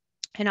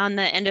 And on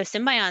the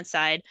endosymbiont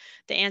side,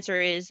 the answer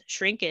is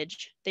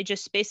shrinkage. They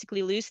just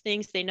basically lose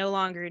things they no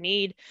longer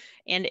need.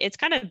 And it's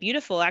kind of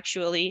beautiful,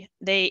 actually.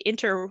 They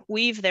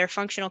interweave their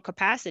functional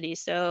capacity.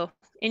 So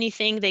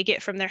anything they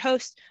get from their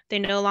host, they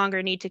no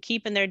longer need to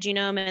keep in their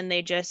genome, and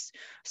they just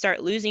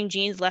start losing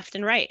genes left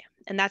and right.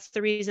 And that's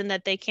the reason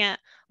that they can't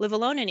live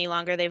alone any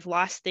longer. They've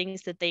lost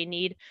things that they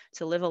need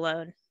to live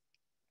alone.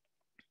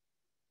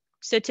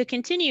 So to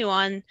continue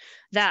on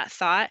that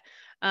thought,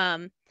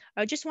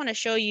 I just want to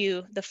show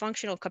you the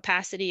functional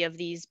capacity of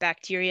these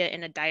bacteria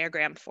in a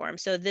diagram form.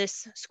 So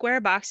this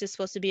square box is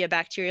supposed to be a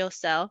bacterial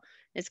cell.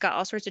 It's got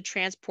all sorts of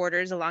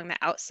transporters along the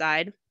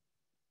outside.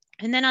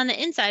 And then on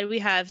the inside, we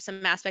have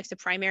some aspects of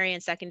primary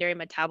and secondary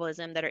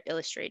metabolism that are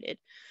illustrated.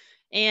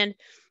 And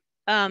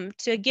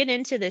to get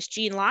into this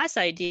gene loss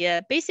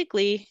idea,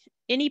 basically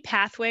any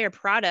pathway or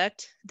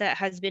product that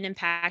has been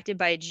impacted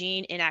by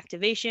gene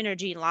inactivation or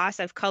gene loss,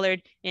 I've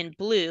colored in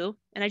blue.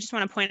 And I just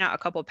want to point out a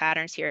couple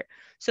patterns here.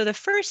 So the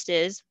first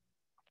is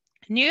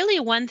nearly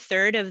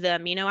 1/3 of the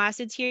amino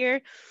acids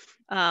here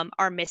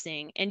are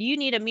missing, and you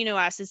need amino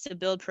acids to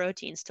build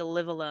proteins to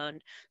live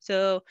alone.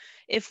 So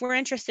if we're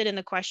interested in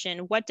the question,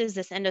 what does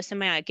this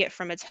endosymbiont get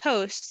from its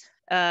host?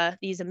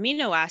 These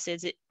amino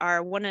acids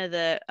are one of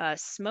the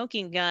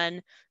smoking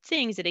gun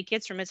things that it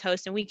gets from its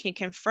host, and we can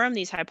confirm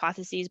these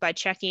hypotheses by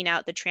checking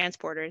out the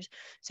transporters.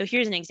 So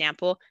here's an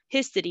example: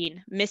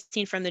 histidine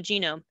missing from the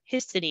genome,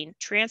 histidine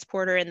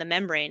transporter in the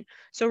membrane.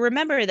 So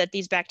remember that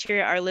these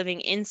bacteria are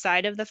living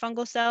inside of the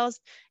fungal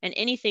cells, and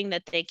anything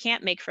that they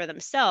can't make for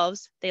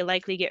themselves, they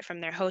likely get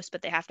from their host,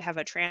 but they have to have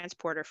a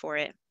transporter for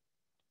it.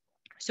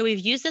 So we've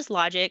used this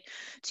logic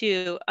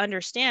to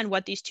understand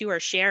what these two are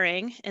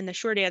sharing. And the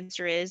short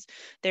answer is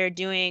they're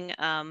doing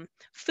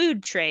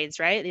food trades,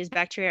 right? These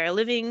bacteria are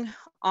living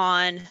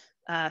on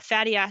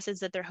fatty acids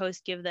that their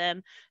hosts give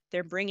them.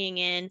 They're bringing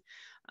in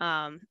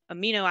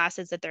amino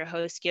acids that their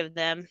hosts give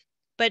them.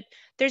 But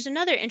there's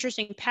another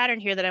interesting pattern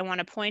here that I want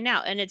to point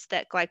out, and it's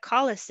that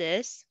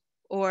glycolysis,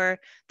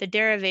 or the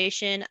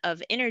derivation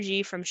of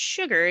energy from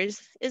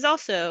sugars, is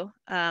also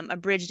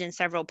abridged in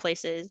several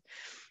places.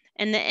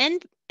 And the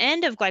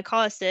end of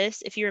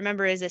glycolysis, if you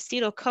remember, is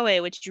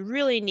acetyl-CoA, which you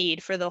really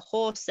need for the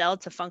whole cell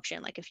to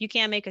function. Like if you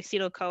can't make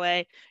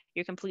acetyl-CoA,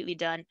 you're completely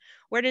done.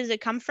 Where does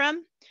it come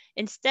from?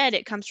 Instead,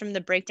 it comes from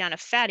the breakdown of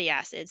fatty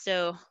acids.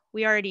 So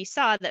we already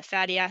saw that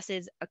fatty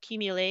acids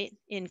accumulate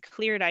in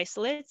cleared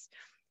isolates.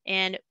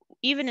 And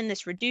even in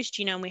this reduced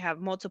genome, we have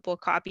multiple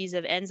copies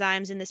of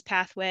enzymes in this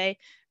pathway,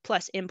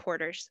 plus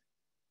importers.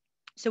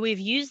 So we've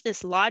used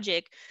this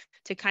logic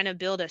to kind of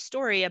build a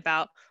story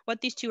about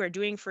what these two are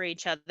doing for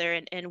each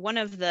other. And one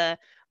of the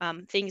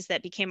things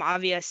that became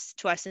obvious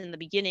to us in the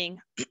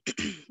beginning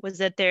was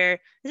that they're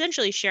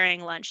essentially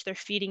sharing lunch. They're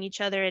feeding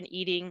each other and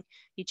eating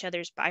each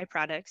other's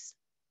byproducts.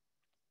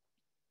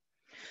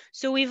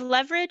 So we've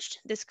leveraged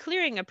this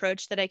clearing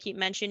approach that I keep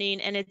mentioning,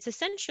 and it's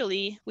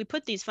essentially, we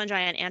put these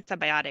fungi on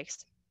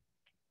antibiotics.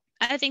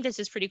 I think this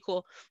is pretty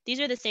cool.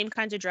 These are the same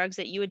kinds of drugs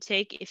that you would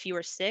take if you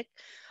were sick,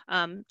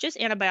 just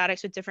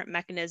antibiotics with different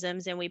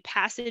mechanisms. And we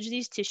passage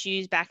these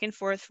tissues back and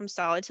forth from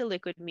solid to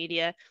liquid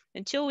media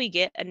until we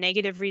get a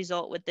negative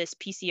result with this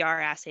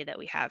PCR assay that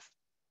we have.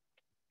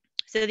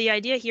 So the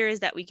idea here is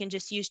that we can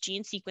just use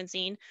gene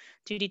sequencing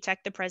to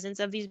detect the presence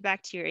of these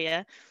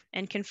bacteria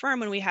and confirm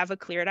when we have a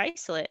cleared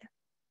isolate.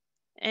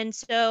 And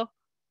so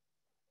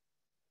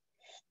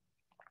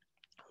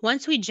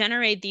once we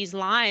generate these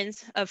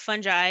lines of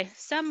fungi,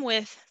 some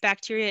with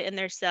bacteria in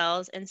their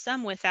cells and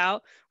some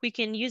without, we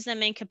can use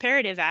them in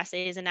comparative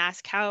assays and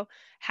ask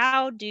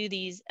how do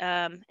these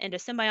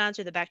endosymbionts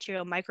or the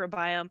bacterial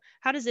microbiome,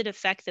 how does it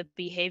affect the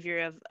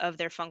behavior of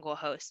their fungal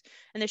hosts?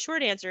 And the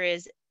short answer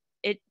is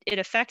it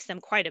affects them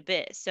quite a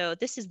bit. So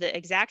this is the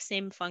exact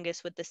same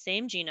fungus with the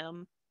same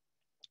genome.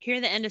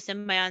 Here the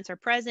endosymbionts are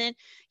present,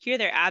 here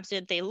they're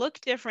absent, they look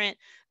different,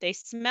 they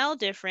smell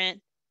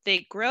different,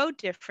 they grow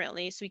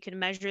differently, so we can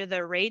measure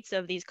the rates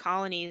of these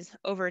colonies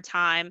over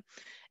time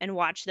and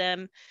watch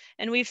them.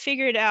 And we've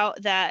figured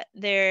out that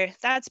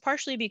that's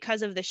partially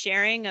because of the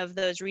sharing of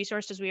those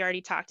resources we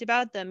already talked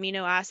about, the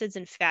amino acids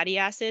and fatty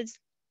acids.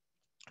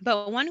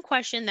 But one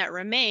question that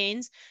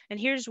remains, and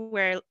here's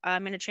where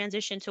I'm going to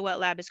transition to what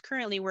lab is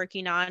currently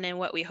working on and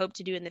what we hope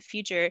to do in the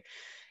future,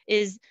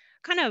 is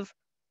kind of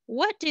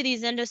what do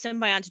these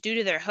endosymbionts do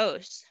to their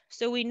hosts?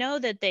 So we know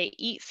that they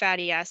eat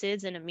fatty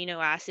acids and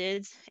amino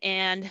acids,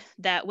 and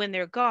that when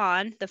they're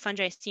gone, the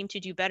fungi seem to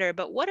do better.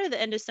 But what are the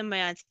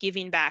endosymbionts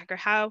giving back, or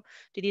how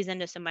do these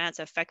endosymbionts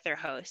affect their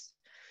hosts?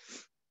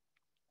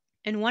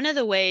 And one of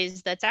the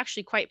ways that's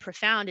actually quite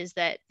profound is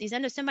that these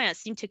endosymbionts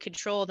seem to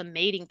control the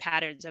mating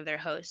patterns of their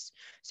hosts.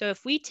 So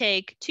if we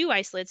take two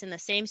isolates in the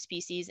same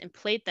species and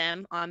plate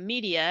them on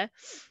media,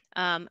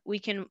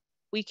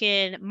 we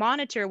can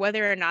monitor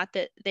whether or not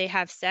that they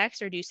have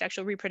sex or do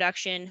sexual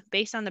reproduction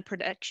based on the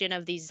production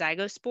of these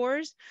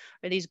zygospores,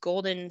 or these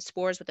golden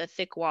spores with the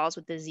thick walls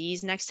with the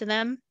Z's next to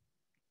them.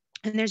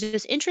 And there's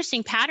this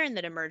interesting pattern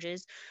that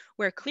emerges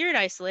where cleared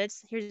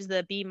isolates, here's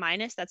the B-,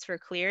 that's for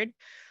cleared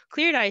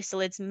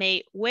isolates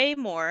mate way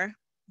more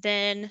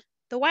than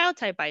the wild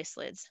type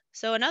isolates.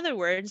 So in other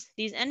words,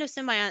 these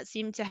endosymbionts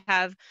seem to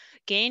have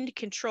gained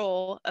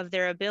control of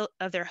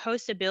their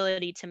host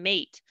ability to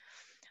mate.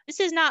 This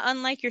is not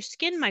unlike your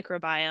skin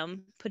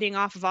microbiome, putting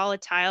off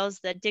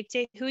volatiles that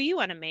dictate who you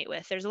want to mate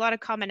with. There's a lot of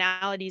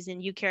commonalities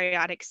in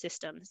eukaryotic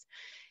systems.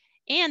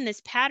 And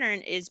this pattern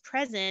is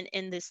present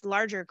in this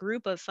larger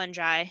group of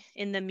fungi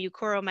in the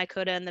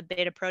Mucoromycota and the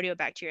beta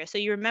proteobacteria. So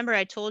you remember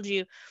I told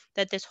you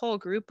that this whole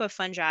group of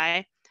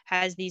fungi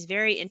has these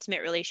very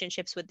intimate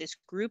relationships with this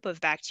group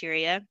of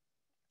bacteria.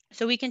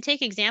 So we can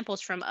take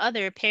examples from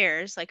other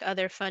pairs, like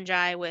other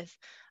fungi with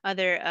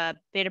other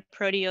beta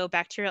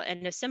proteobacterial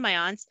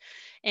endosymbionts.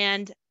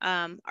 And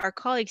our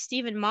colleague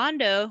Stephen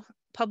Mondo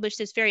published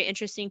this very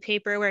interesting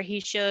paper where he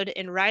showed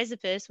in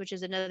Rhizopus, which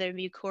is another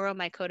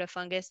Mucoromycota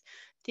fungus,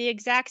 the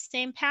exact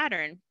same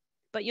pattern.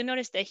 But you'll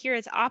notice that here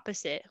it's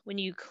opposite. When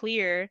you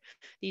clear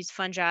these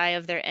fungi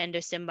of their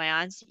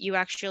endosymbionts, you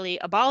actually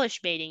abolish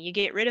mating, you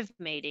get rid of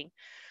mating.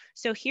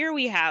 So here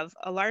we have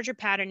a larger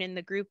pattern in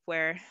the group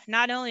where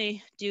not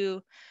only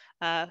do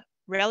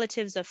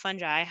relatives of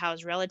fungi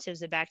house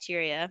relatives of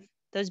bacteria,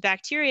 those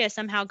bacteria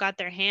somehow got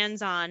their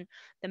hands on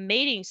the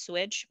mating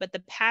switch, but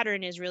the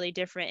pattern is really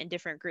different in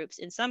different groups.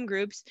 In some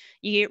groups,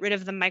 you get rid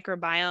of the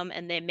microbiome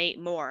and they mate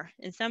more.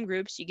 In some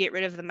groups, you get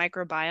rid of the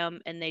microbiome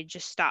and they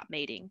just stop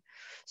mating.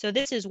 So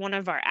this is one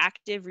of our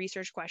active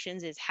research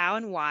questions, is how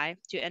and why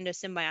do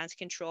endosymbionts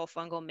control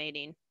fungal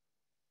mating?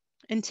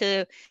 And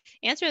to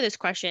answer this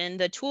question,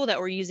 the tool that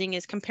we're using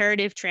is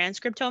comparative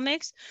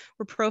transcriptomics.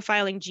 We're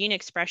profiling gene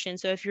expression.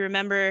 So if you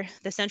remember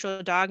the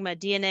central dogma,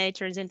 DNA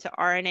turns into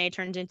RNA,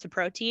 turns into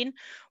protein.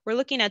 We're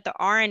looking at the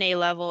RNA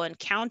level and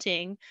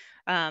counting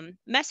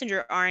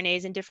messenger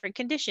RNAs in different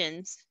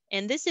conditions.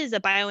 And this is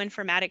a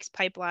bioinformatics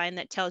pipeline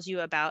that tells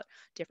you about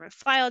different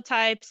file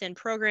types and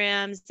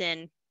programs,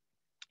 and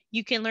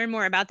you can learn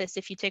more about this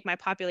if you take my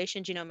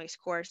population genomics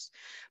course.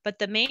 But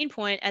the main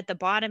point at the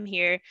bottom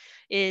here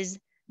is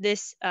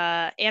this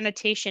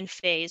annotation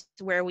phase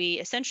where we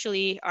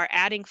essentially are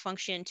adding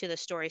function to the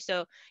story.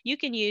 So you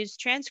can use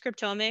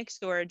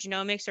transcriptomics or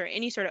genomics or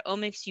any sort of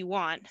omics you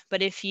want,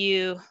 but if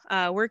you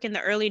work in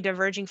the early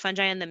diverging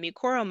fungi in the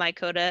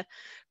Mucoromycota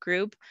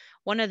group,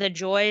 one of the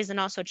joys and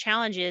also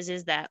challenges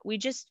is that we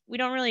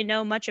don't really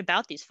know much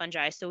about these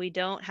fungi. So we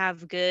don't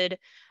have good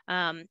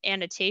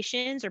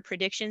annotations or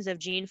predictions of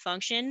gene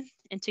function.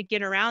 And to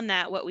get around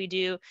that, what we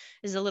do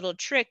is a little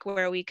trick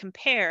where we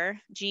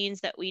compare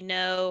genes that we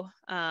know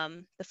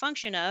the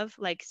function of,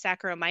 like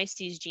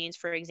Saccharomyces genes,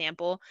 for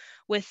example,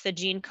 with the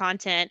gene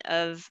content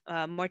of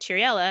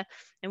Mortariella,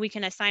 and we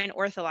can assign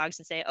orthologs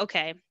and say,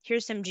 okay,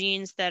 here's some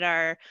genes that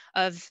are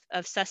of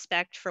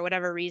suspect for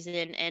whatever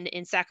reason, and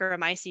in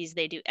Saccharomyces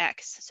they do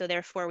X, so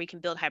therefore we can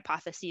build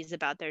hypotheses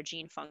about their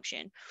gene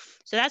function.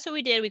 So that's what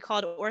we did. We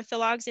called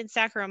orthologs in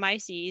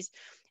Saccharomyces,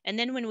 and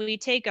then when we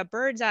take a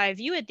bird's eye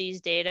view at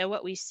these data,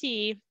 what we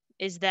see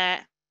is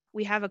that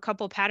we have a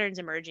couple patterns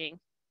emerging.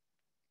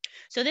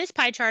 So this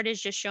pie chart is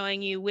just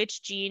showing you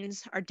which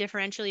genes are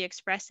differentially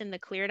expressed in the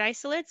cleared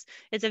isolates.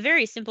 It's a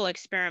very simple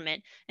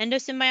experiment.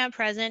 Endosymbiont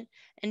present,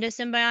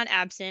 endosymbiont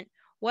absent.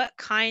 What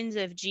kinds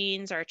of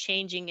genes are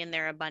changing in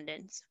their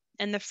abundance?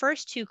 And the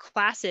first two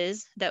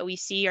classes that we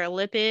see are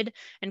lipid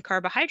and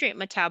carbohydrate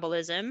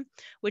metabolism,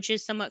 which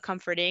is somewhat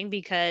comforting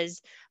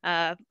because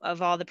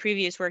of all the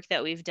previous work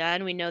that we've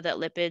done. We know that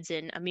lipids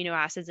and amino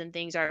acids and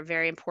things are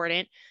very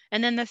important.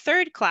 And then the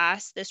third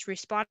class, this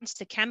response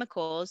to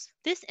chemicals,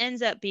 this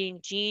ends up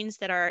being genes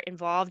that are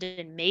involved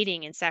in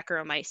mating in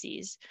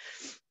Saccharomyces.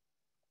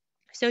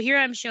 So here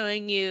I'm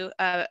showing you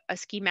a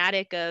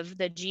schematic of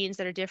the genes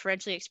that are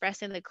differentially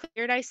expressed in the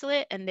cleared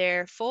isolate and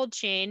their fold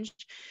change.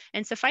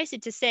 And suffice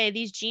it to say,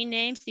 these gene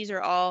names, these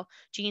are all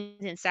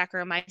genes in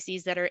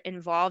Saccharomyces that are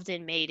involved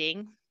in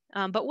mating.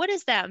 But what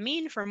does that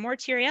mean for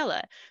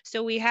Mortariella?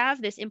 So we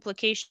have this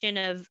implication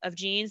of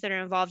genes that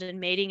are involved in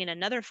mating in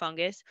another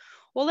fungus.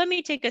 Well, let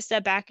me take a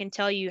step back and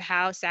tell you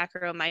how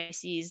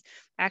Saccharomyces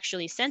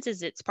actually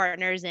senses its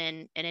partners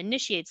and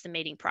initiates the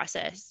mating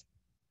process.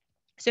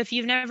 So if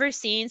you've never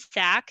seen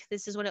sac,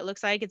 this is what it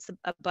looks like. It's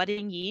a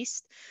budding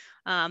yeast.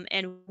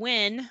 And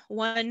when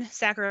one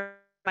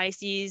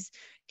Saccharomyces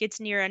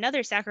gets near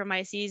another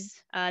Saccharomyces,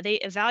 they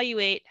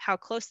evaluate how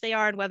close they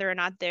are and whether or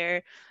not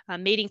they're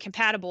mating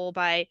compatible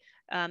by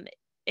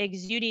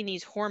exuding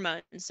these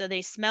hormones. So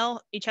they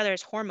smell each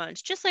other's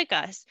hormones, just like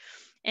us.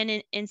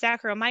 And in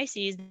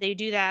Saccharomyces, they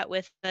do that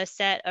with a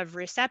set of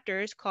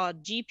receptors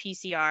called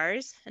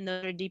GPCRs, and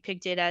those are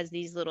depicted as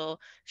these little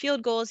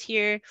field goals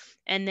here,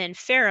 and then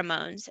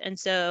pheromones. And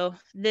so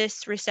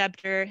this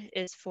receptor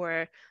is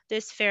for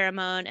this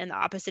pheromone, and the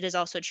opposite is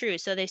also true.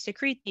 So they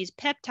secrete these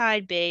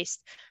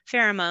peptide-based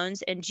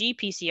pheromones and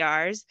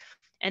GPCRs,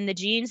 and the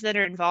genes that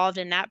are involved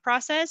in that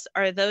process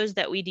are those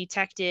that we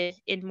detected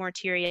in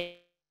Mortariella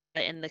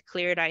in the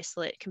cleared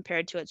isolate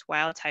compared to its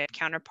wild type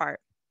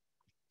counterpart.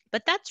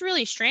 But that's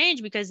really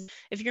strange because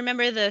if you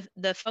remember the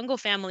fungal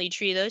family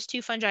tree, those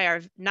two fungi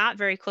are not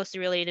very closely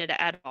related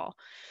at all.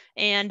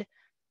 And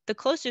the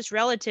closest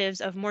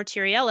relatives of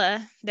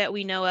Mortariella that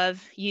we know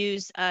of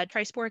use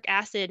trisporic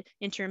acid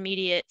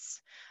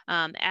intermediates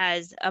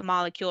as a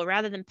molecule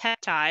rather than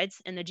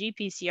peptides in the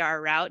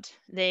GPCR route.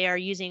 They are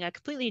using a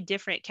completely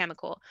different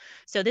chemical.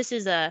 So this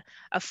is a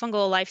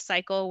fungal life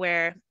cycle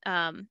where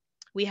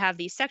we have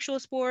these sexual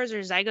spores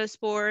or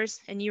zygospores,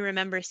 and you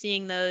remember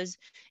seeing those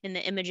in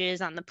the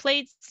images on the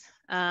plates.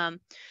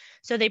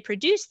 So they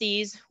produce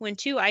these when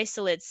two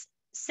isolates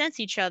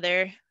sense each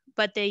other,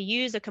 but they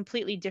use a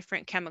completely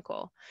different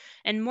chemical.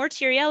 And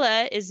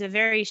Mortariella is a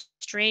very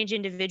strange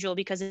individual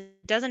because it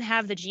doesn't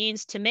have the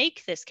genes to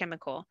make this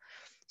chemical.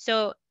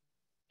 So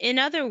in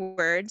other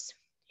words,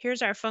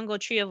 here's our fungal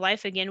tree of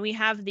life again. We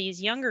have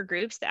these younger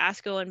groups, the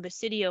Asco and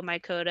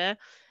Basidiomycota,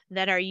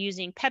 that are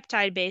using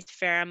peptide-based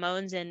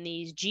pheromones and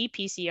these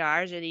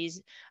GPCRs, or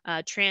these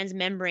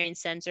transmembrane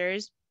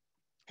sensors.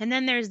 And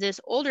then there's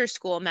this older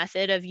school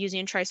method of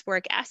using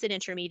trisporic acid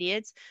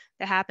intermediates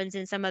that happens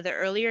in some of the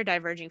earlier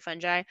diverging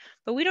fungi,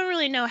 but we don't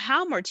really know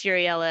how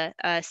Mortariella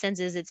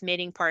senses its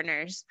mating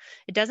partners.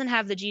 It doesn't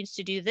have the genes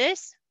to do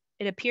this.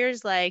 It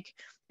appears like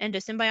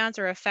endosymbionts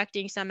are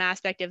affecting some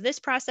aspect of this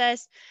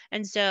process.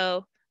 And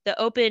so the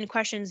open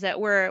questions that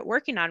we're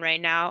working on right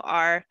now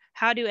are,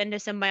 how do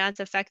endosymbionts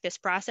affect this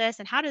process,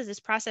 and how does this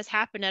process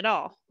happen at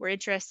all? We're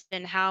interested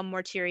in how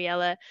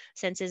Mortariella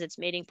senses its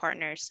mating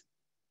partners.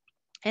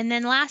 And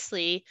then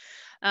lastly,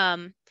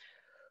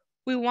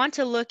 we want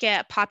to look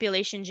at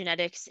population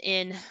genetics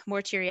in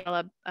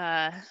Mortariella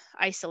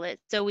isolate.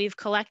 So we've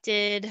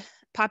collected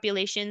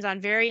populations on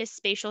various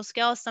spatial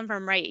scales, some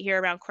from right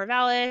here around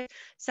Corvallis,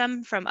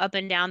 some from up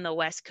and down the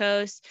West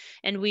Coast,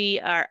 and we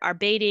are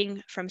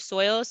baiting from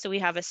soils. So we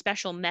have a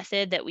special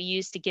method that we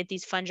use to get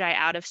these fungi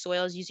out of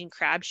soils using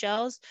crab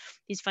shells.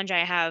 These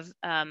fungi have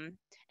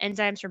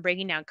enzymes for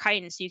breaking down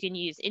chitin, so you can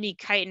use any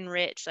chitin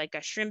rich, like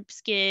a shrimp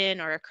skin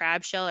or a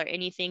crab shell or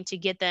anything, to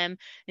get them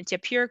into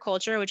pure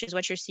culture, which is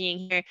what you're seeing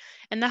here.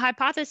 And the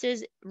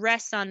hypothesis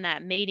rests on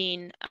that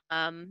mating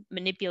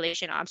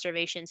manipulation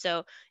observation.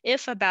 So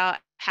if about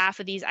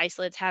half of these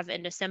isolates have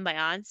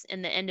endosymbionts,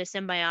 and the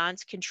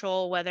endosymbionts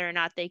control whether or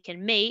not they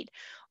can mate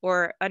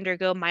or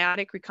undergo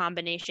meiotic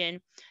recombination,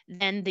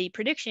 then the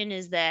prediction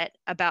is that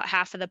about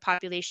half of the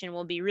population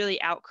will be really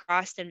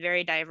outcrossed and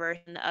very diverse,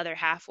 and the other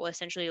half will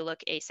essentially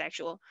look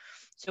asexual.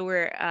 So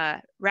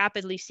we're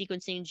rapidly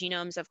sequencing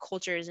genomes of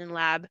cultures in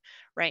lab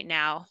right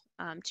now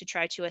to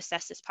try to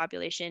assess this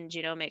population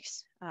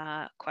genomics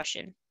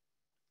question.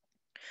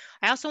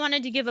 I also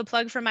wanted to give a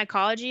plug for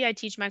mycology. I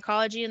teach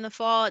mycology in the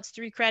fall. It's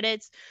 3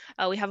 credits.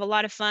 We have a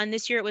lot of fun.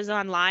 This year it was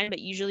online, but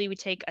usually we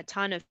take a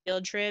ton of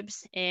field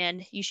trips,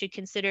 and you should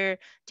consider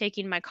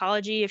taking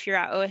mycology if you're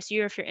at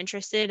OSU or if you're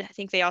interested. I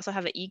think they also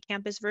have an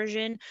e-campus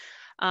version.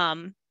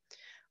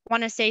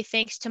 Want to say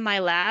thanks to my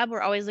lab.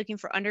 We're always looking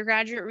for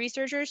undergraduate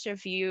researchers. So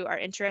if you are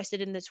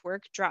interested in this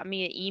work, drop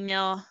me an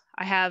email.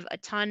 I have a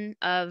ton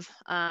of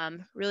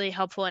really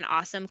helpful and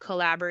awesome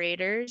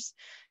collaborators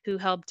who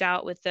helped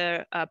out with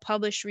the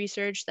published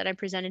research that I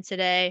presented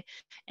today.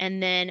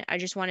 And then I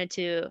just wanted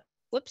to,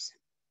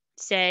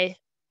 say,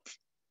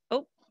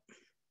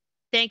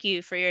 thank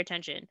you for your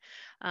attention.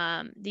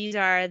 These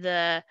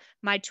are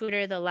my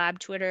Twitter, the lab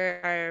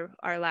Twitter,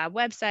 our lab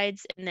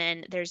websites, and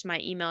then there's my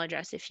email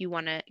address. If you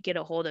want to get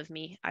a hold of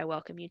me, I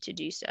welcome you to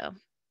do so.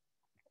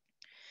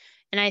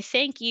 And I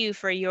thank you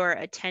for your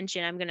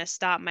attention. I'm going to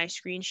stop my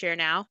screen share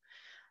now.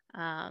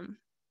 And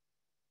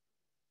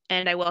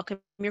I welcome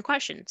your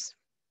questions.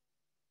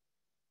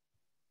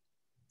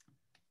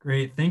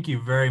 Great. Thank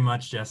you very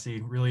much, Jessie.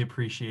 Really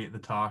appreciate the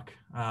talk.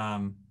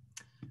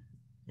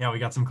 Yeah, we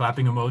got some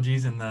clapping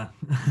emojis in the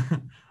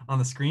on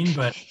the screen,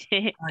 but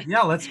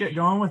yeah, let's get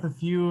going with a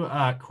few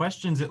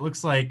questions. It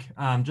looks like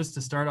just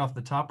to start off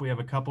the top, we have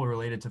a couple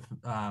related to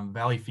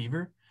valley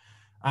fever.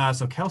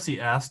 So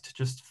Kelsey asked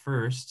just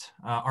first,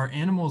 are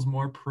animals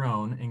more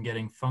prone in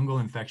getting fungal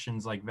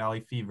infections like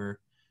valley fever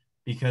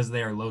because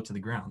they are low to the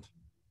ground?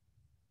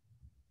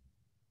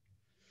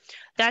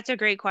 That's a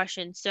great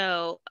question.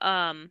 So,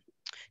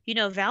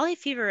 valley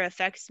fever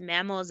affects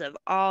mammals of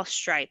all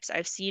stripes.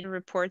 I've seen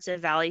reports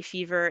of valley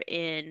fever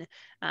in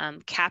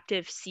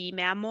captive sea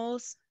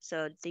mammals,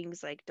 so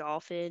things like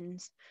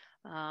dolphins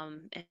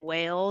and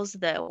whales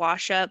that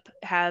wash up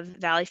have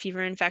valley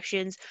fever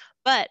infections.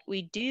 But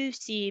we do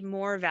see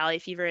more valley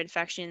fever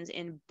infections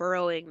in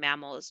burrowing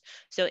mammals.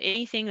 So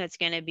anything that's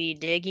going to be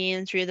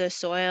digging through the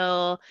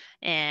soil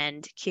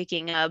and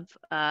kicking up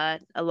a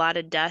lot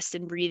of dust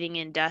and breathing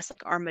in dust,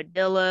 like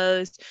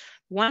armadillos.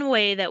 One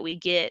way that we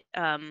get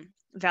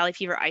valley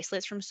fever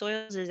isolates from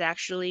soils is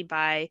actually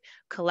by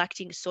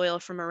collecting soil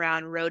from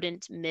around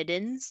rodent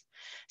middens.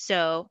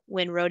 So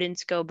when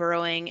rodents go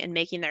burrowing and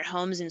making their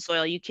homes in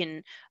soil, you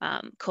can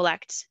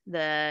collect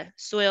the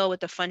soil with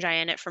the fungi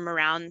in it from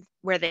around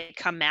where they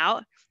come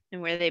out and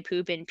where they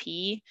poop and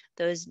pee.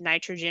 Those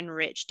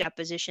nitrogen-rich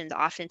depositions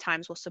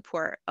oftentimes will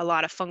support a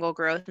lot of fungal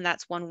growth, and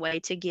that's one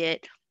way to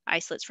get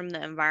isolates from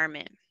the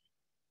environment.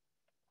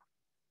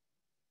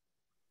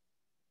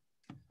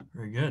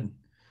 Very good.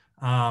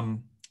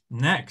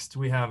 Next,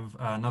 we have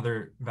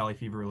another valley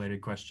fever related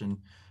question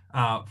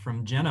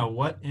from Jenna.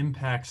 What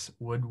impacts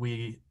would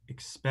we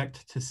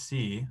expect to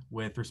see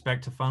with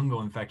respect to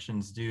fungal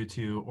infections due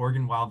to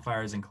Oregon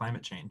wildfires and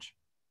climate change?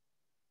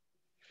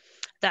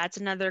 That's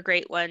another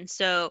great one.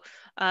 So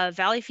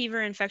valley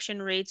fever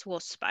infection rates will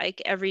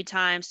spike every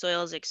time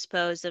soil is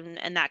exposed,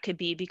 and that could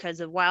be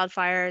because of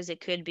wildfires. It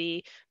could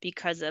be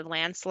because of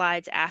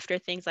landslides after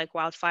things like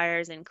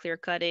wildfires and clear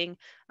cutting.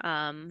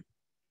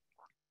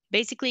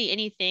 Basically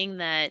anything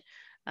that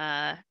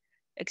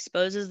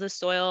exposes the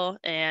soil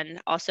and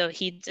also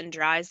heats and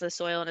dries the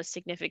soil in a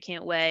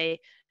significant way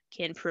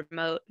can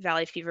promote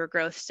valley fever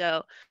growth.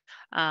 So,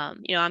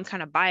 I'm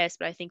kind of biased,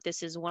 but I think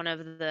this is one of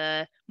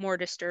the more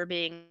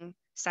disturbing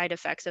side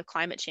effects of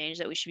climate change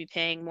that we should be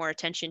paying more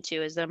attention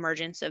to, is the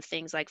emergence of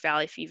things like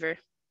valley fever.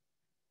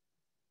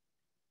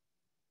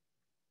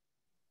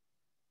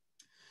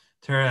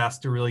 Tara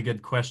asked a really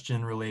good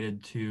question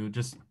related to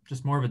just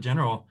more of a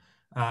general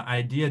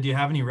idea. Do you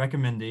have any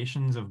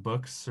recommendations of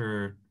books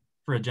or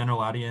for a general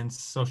audience,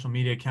 social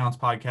media accounts,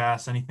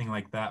 podcasts, anything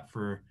like that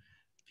for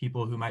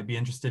people who might be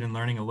interested in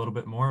learning a little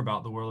bit more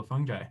about the world of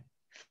fungi?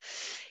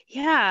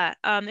 Yeah,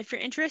 if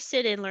you're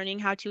interested in learning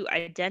how to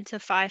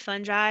identify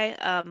fungi,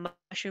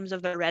 Mushrooms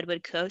of the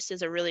Redwood Coast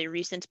is a really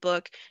recent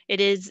book.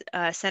 It is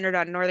centered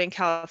on Northern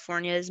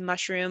California's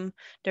mushroom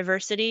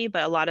diversity,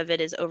 but a lot of it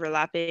is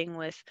overlapping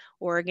with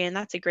Oregon.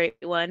 That's a great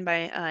one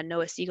by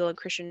Noah Siegel and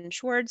Christian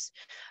Schwartz.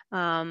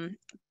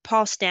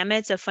 Paul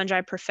Stamets of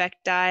Fungi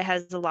Perfecti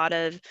has a lot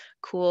of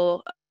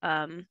cool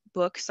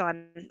books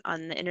on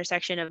the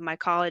intersection of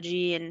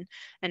mycology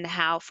and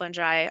how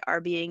fungi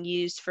are being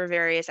used for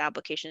various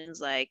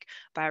applications like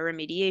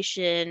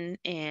bioremediation,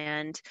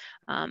 and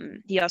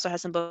he also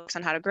has some books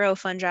on how to grow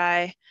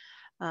fungi.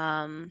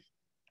 There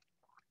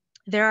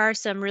are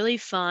some really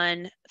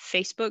fun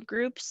Facebook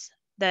groups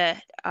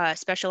that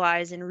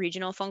specialize in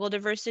regional fungal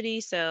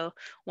diversity. So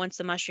once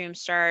the mushrooms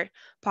start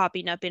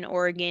popping up in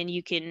Oregon,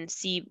 you can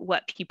see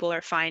what people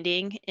are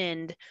finding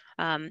and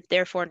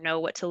therefore know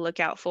what to look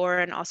out for,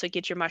 and also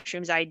get your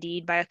mushrooms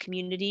ID'd by a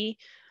community.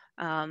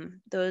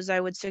 Those I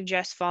would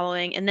suggest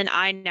following. And then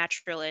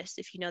iNaturalist,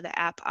 if you know the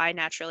app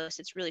iNaturalist,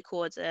 it's really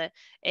cool. It's a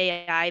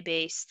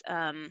AI-based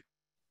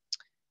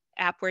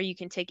app where you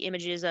can take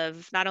images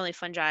of not only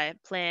fungi,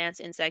 plants,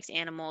 insects,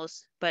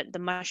 animals, but the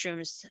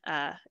mushrooms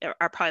are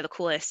probably the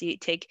coolest. You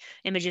take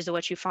images of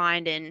what you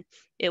find and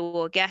it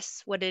will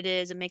guess what it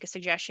is and make a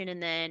suggestion.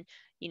 And then,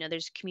 you know,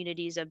 there's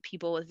communities of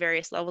people with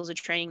various levels of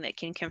training that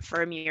can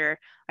confirm your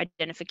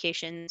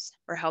identifications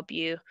or help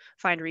you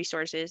find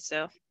resources.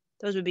 So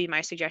those would be my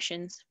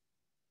suggestions.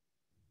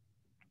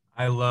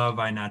 I love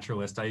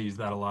iNaturalist. I use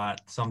that a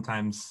lot.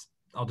 Sometimes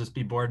I'll just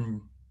be bored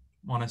and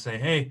want to say,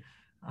 hey,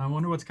 I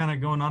wonder what's kind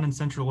of going on in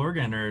Central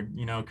Oregon, or,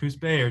 you know, Coos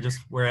Bay, or just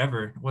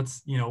wherever.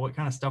 What's, you know, what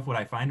kind of stuff would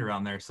I find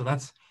around there? So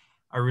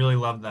I really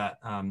love that,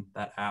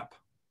 that app.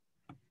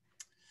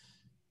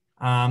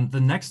 The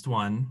next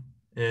one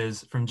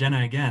is from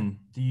Jenna again.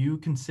 Do you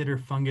consider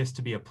fungus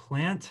to be a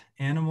plant,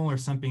 animal, or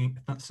something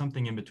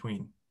in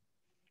between?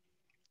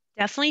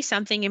 Definitely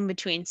something in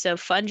between. So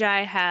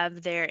fungi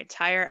have their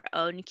entire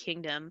own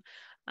kingdom.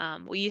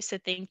 We used to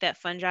think that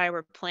fungi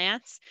were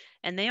plants,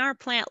 and they are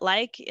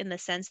plant-like in the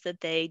sense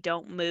that they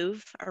don't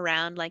move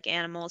around like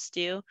animals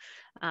do.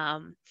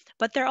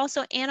 But they're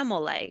also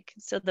animal-like.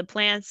 So the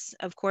plants,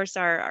 of course,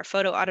 are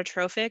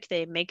photoautotrophic.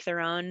 They make their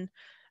own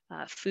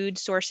food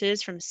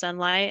sources from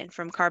sunlight and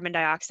from carbon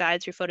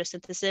dioxide through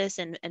photosynthesis,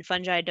 and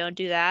fungi don't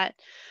do that.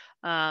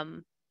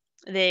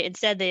 They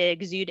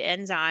exude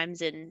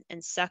enzymes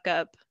and suck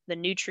up the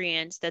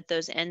nutrients that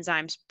those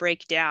enzymes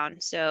break down.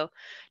 So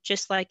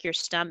just like your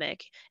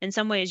stomach, in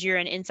some ways you're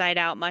an inside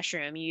out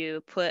mushroom.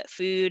 You put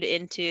food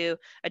into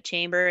a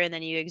chamber and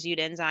then you exude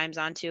enzymes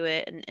onto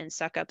it and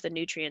suck up the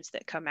nutrients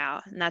that come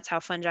out. And that's how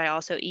fungi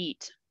also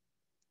eat.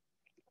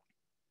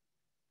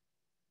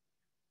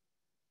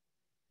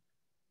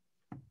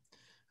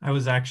 I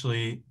was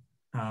actually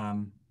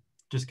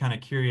just kind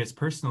of curious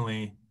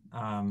personally,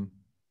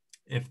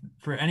 if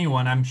for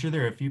anyone, I'm sure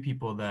there are a few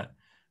people that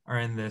are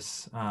in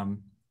this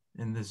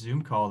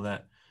Zoom call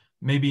that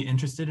may be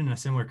interested in a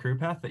similar career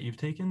path that you've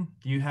taken.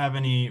 Do you have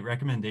any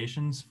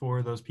recommendations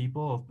for those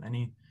people?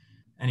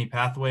 Any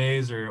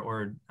pathways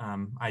or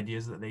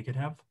ideas that they could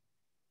have?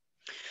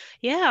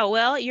 Yeah,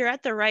 well, you're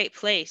at the right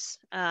place.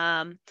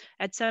 At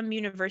some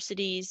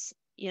universities,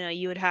 you know,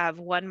 you would have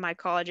one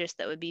mycologist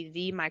that would be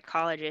the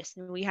mycologist,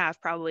 and we have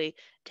probably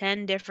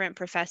 10 different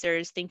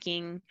professors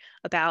thinking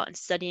about and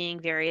studying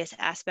various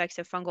aspects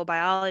of fungal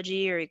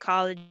biology or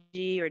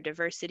ecology or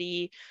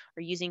diversity,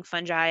 or using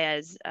fungi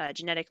as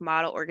genetic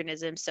model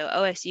organisms. So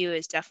OSU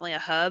is definitely a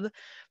hub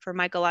for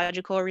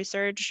mycological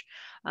research.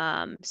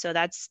 So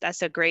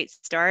that's a great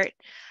start.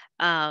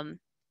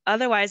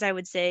 Otherwise, I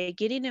would say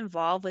getting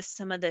involved with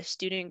some of the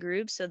student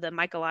groups. So the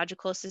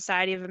Mycological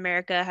Society of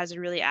America has a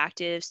really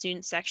active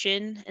student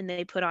section, and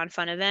they put on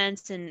fun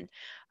events and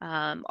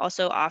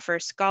also offer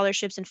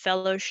scholarships and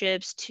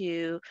fellowships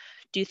to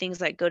do things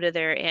like go to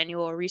their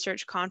annual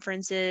research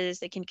conferences.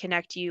 They can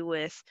connect you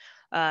with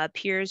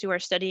peers who are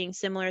studying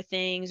similar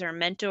things or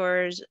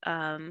mentors.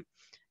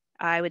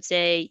 I would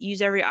say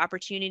use every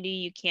opportunity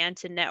you can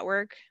to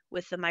network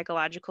with the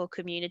mycological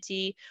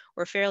community.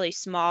 We're fairly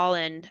small,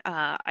 and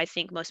I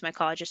think most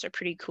mycologists are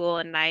pretty cool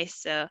and nice.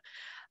 So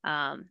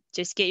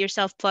just get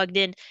yourself plugged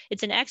in.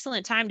 It's an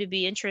excellent time to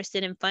be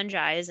interested in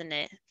fungi, isn't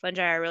it?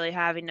 Fungi are really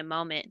having a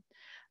moment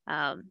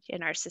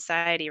in our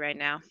society right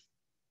now.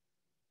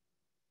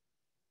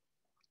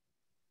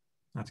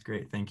 That's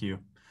great. Thank you.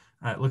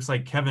 It looks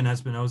like Kevin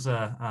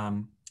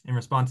Espinoza, in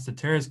response to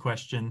Tara's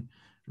question,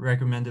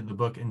 recommended the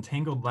book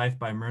Entangled Life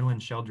by Merlin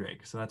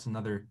Sheldrake. So I'm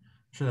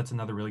sure that's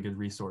another really good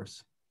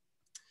resource.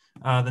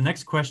 The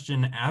next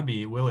question,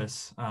 Abby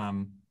Willis,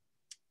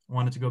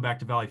 wanted to go back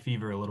to valley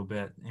fever a little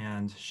bit.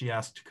 And she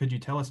asked, could you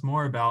tell us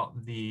more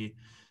about the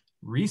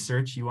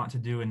research you want to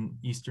do in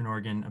Eastern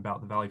Oregon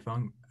about the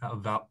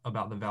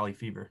valley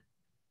fever?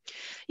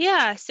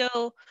 Yeah,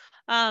 so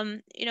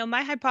you know,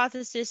 my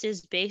hypothesis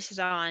is based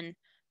on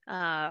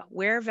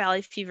where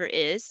valley fever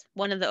is.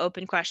 One of the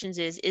open questions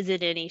is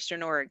it in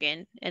Eastern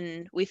Oregon?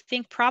 And we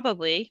think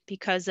probably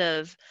because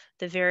of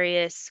the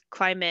various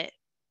climate,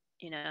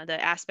 you know,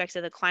 the aspects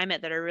of the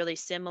climate that are really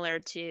similar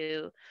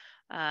to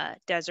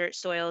desert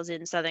soils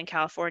in Southern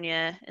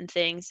California and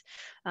things.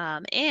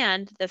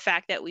 And the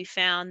fact that we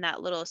found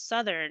that little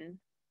southern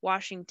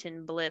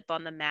Washington blip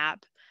on the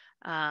map.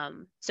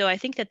 So I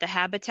think that the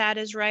habitat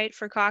is right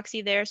for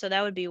Coxie there. So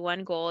that would be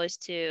one goal, is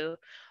to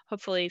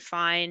hopefully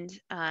find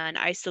an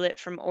isolate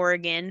from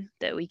Oregon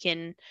that we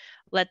can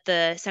let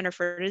the Center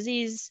for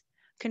Disease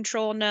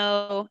Control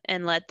know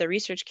and let the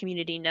research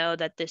community know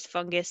that this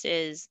fungus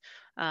is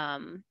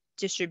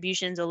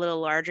distribution's a little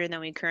larger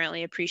than we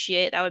currently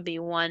appreciate. That would be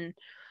one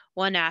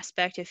one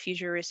aspect of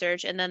future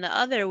research. And then the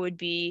other would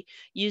be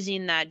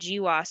using that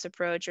GWAS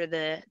approach, or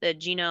the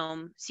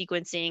genome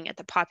sequencing at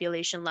the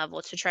population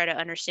level, to try to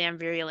understand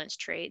virulence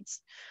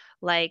traits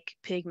like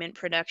pigment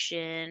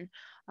production,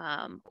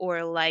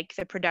 or like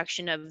the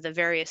production of the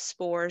various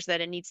spores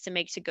that it needs to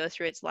make to go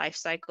through its life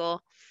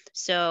cycle.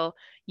 So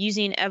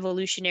using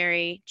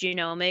evolutionary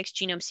genomics,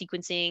 genome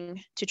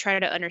sequencing, to try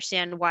to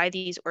understand why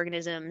these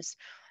organisms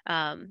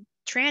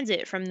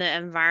transit from the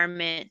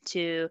environment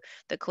to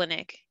the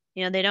clinic.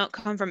 You know, they don't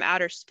come from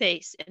outer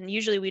space, and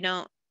usually we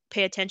don't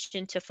pay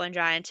attention to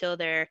fungi until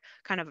they're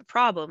kind of a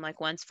problem.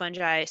 Like once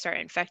fungi start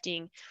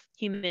infecting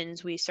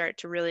humans, we start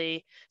to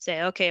really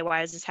say, okay,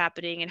 why is this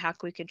happening and how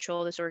can we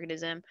control this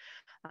organism?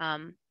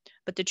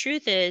 But the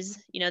truth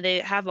is, you know, they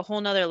have a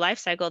whole nother life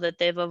cycle that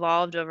they've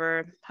evolved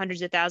over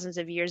hundreds of thousands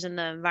of years in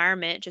the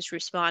environment, just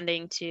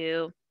responding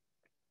to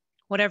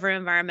whatever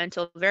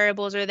environmental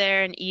variables are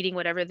there and eating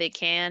whatever they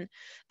can,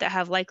 that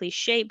have likely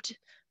shaped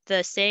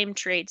the same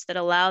traits that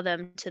allow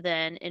them to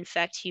then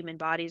infect human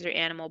bodies or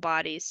animal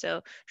bodies.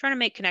 So trying to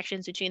make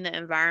connections between the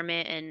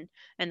environment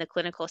and the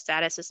clinical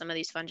status of some of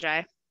these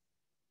fungi.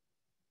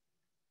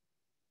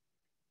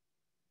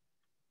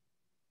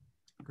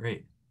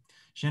 Great.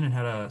 Shannon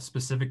had a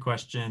specific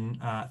question.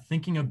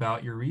 Thinking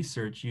about your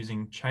research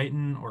using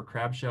chitin or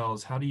crab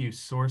shells, how do you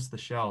source the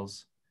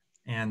shells?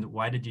 And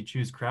why did you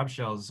choose crab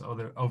shells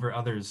over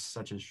others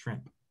such as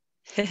shrimp?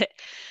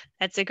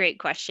 That's a great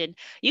question.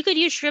 You could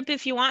use shrimp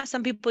if you want.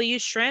 Some people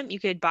use shrimp. You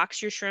could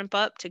box your shrimp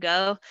up to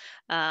go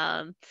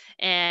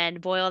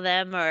and boil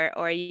them,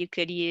 or you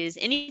could use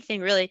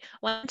anything really.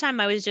 One time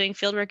I was doing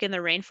field work in the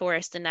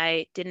rainforest and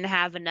I didn't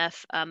have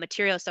enough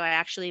material, so I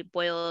actually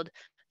boiled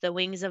the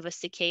wings of a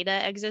cicada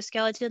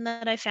exoskeleton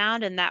that I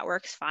found, and that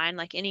works fine.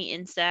 Like any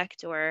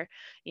insect or,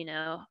 you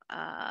know,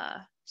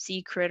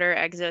 sea critter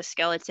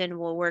exoskeleton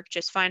will work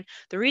just fine.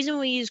 The reason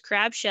we use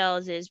crab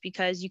shells is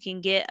because you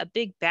can get a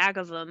big bag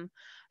of them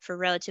for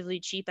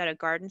relatively cheap at a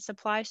garden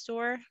supply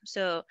store.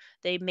 So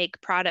they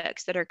make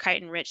products that are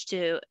chitin rich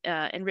to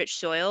enrich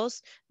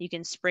soils. You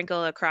can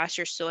sprinkle across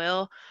your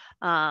soil,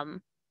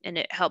 and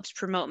it helps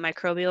promote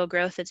microbial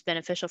growth that's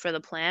beneficial for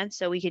the plant.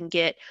 So we can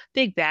get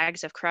big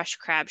bags of crushed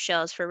crab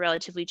shells for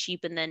relatively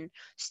cheap and then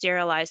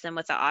sterilize them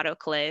with the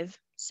autoclave.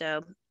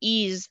 So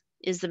ease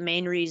is the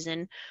main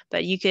reason,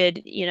 but you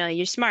could, you know,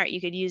 you're smart. You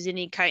could use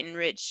any chitin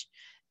rich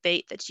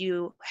bait that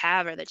you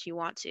have or that you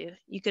want to.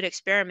 You could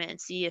experiment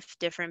and see if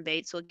different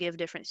baits will give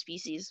different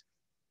species.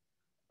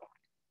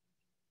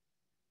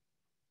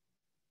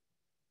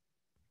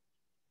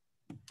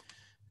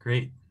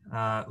 Great.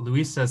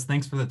 Luis says,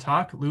 thanks for the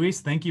talk.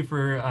 Luis, thank you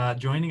for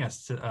joining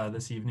us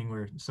this evening.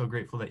 We're so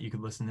grateful that you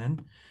could listen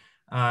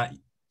in.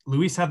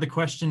 Luis had the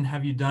question,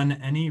 have you done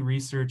any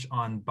research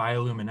on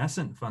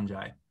bioluminescent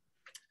fungi?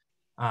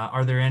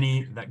 Are there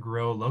any that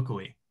grow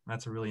locally?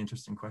 That's a really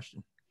interesting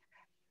question.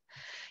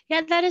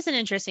 Yeah, that is an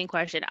interesting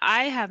question.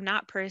 I have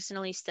not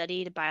personally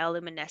studied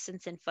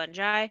bioluminescence in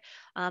fungi.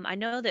 I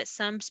know that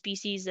some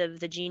species of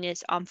the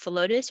genus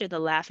Omphaliotis, or the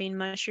laughing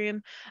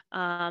mushroom,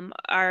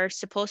 are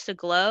supposed to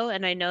glow.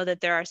 And I know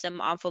that there are some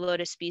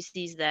Omphaliotis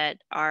species that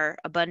are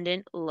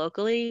abundant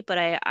locally, but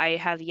I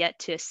have yet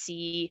to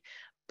see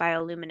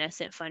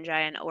bioluminescent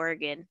fungi in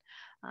Oregon.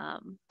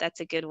 That's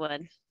a good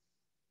one.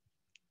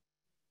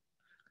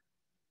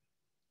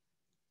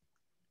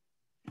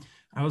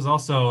 I was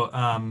also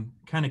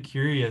kind of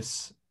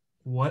curious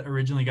what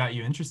originally got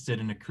you interested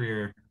in a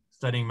career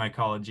studying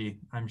mycology.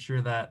 I'm sure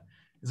that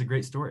is a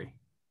great story.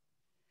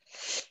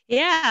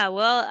 Yeah,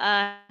 well,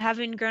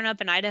 having grown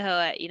up in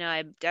Idaho, you know,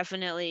 I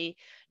definitely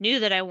knew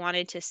that I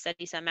wanted to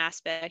study some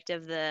aspect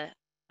of the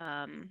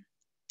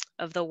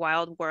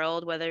wild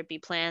world, whether it be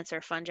plants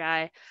or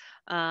fungi.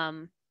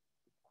 And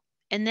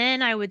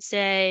then I would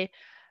say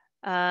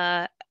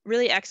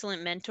really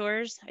excellent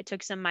mentors. I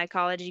took some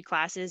mycology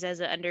classes as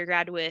an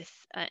undergrad with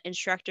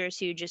instructors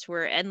who just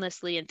were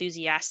endlessly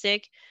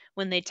enthusiastic.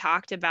 When they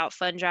talked about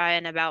fungi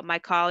and about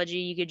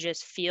mycology, you could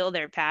just feel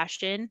their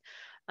passion.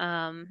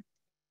 And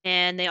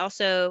they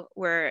also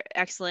were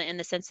excellent in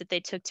the sense that they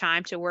took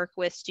time to work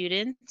with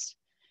students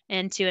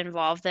and to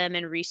involve them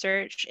in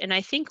research. And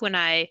I think when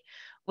I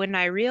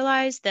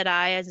realized that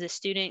I, as a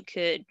student,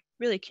 could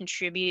really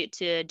contribute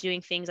to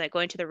doing things like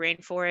going to the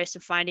rainforest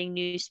and finding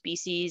new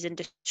species and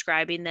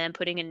describing them,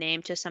 putting a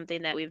name to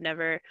something that we've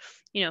never,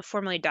 you know,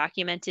 formally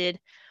documented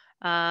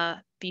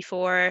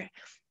before,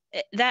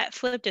 that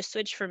flipped a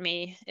switch for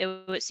me. It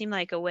would seem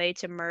like a way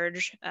to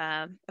merge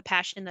a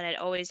passion that I'd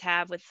always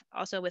have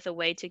with a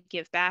way to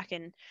give back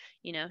and,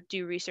 you know,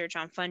 do research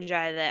on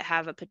fungi that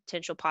have a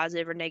potential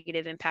positive or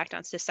negative impact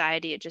on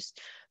society. It just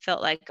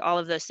felt like all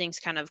of those things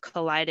kind of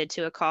collided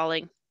to a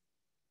calling.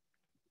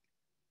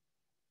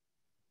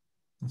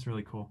 That's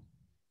really cool.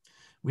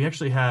 We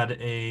actually had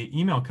a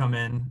email come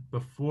in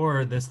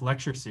before this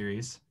lecture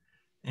series,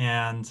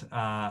 and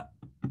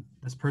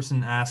this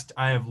person asked,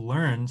 I have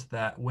learned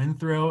that wind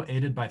throw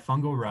aided by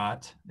fungal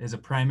rot is a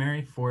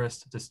primary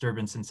forest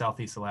disturbance in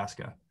Southeast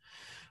Alaska.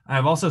 I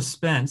have also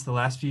spent the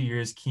last few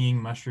years keying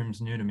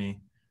mushrooms new to me.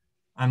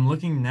 I'm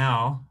looking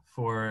now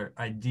for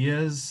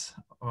ideas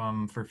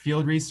for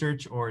field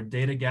research or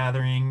data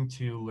gathering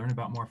to learn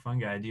about more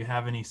fungi. Do you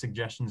have any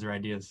suggestions or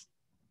ideas?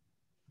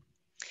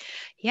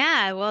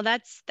 Yeah, well,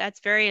 that's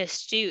very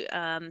astute.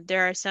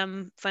 There are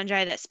some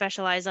fungi that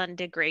specialize on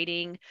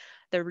degrading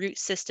the root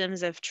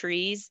systems of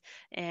trees,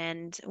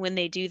 and when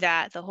they do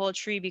that, the whole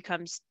tree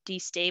becomes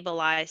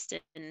destabilized,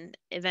 and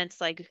events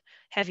like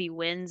heavy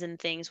winds and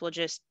things will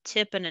just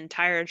tip an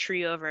entire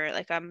tree over.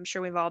 Like I'm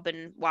sure we've all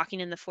been walking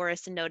in the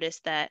forest and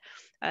noticed that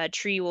a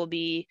tree will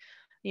be,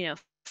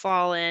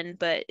 fallen,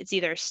 but it's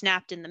either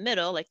snapped in the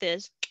middle like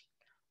this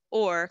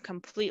or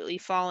completely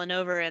fallen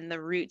over and the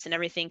roots and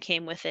everything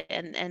came with it.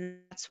 And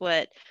that's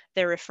what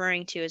they're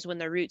referring to is when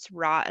the roots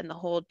rot and the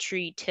whole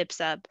tree tips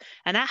up.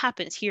 And that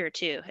happens here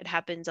too. It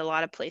happens a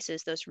lot of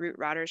places. Those root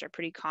rotters are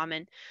pretty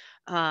common.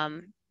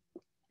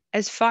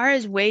 As far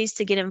as ways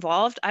to get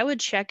involved, I would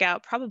check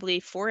out probably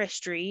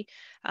forestry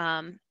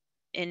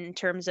in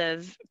terms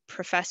of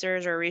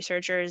professors or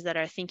researchers that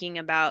are thinking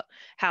about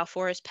how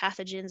forest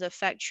pathogens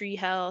affect tree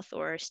health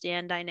or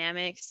stand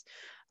dynamics.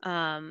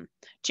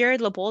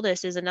 Jared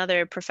Laboldis is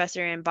another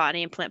professor in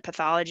botany and plant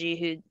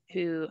pathology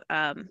who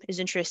is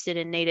interested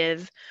in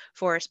native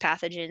forest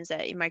pathogens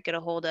that you might get a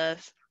hold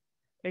of.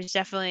 There's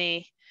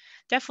definitely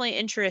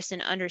interest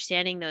in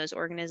understanding those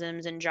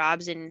organisms and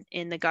jobs in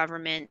the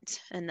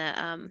government and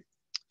the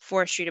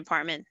forestry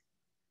department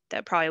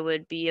that probably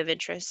would be of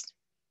interest.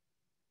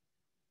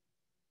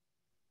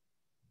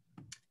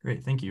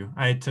 Great, thank you.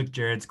 I took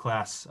Jared's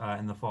class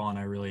in the fall and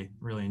I really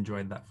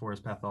enjoyed that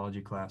forest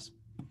pathology class.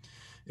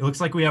 It looks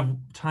like we have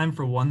time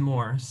for one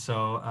more.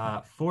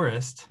 So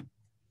Forrest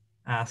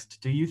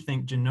asked, do you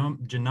think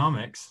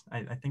genomics,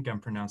 I think I'm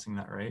pronouncing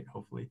that right,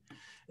 hopefully,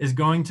 is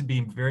going to be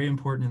very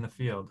important in the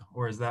field,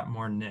 or is that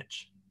more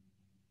niche?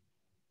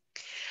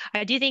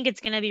 I do think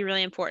it's going to be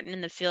really important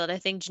in the field. I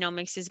think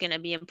genomics is going to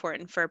be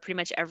important for pretty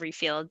much every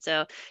field.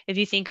 So if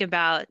you think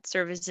about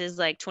services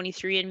like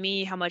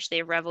 23andMe, how much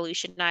they've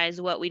revolutionized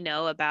what we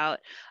know about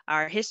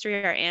our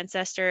history, our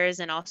ancestors,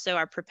 and also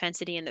our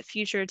propensity in the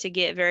future to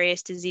get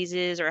various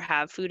diseases or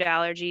have food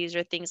allergies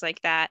or things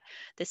like that,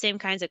 the same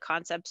kinds of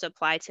concepts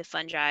apply to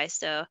fungi.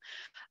 So,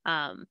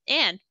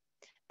 and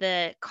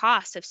the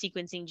cost of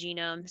sequencing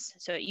genomes.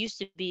 So it used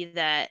to be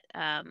that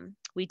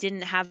we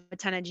didn't have a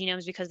ton of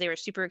genomes because they were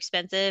super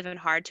expensive and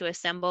hard to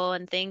assemble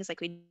and things.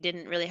 Like we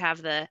didn't really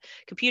have the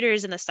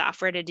computers and the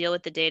software to deal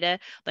with the data.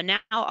 But now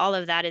all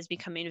of that is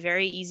becoming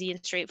very easy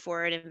and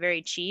straightforward and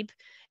very cheap.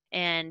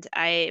 And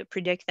I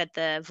predict that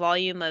the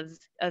volume of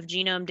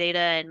genome data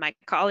and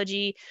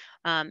mycology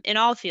in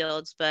all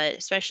fields, but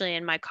especially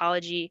in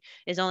mycology,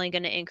 is only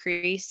going to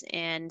increase,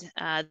 and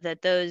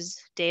that those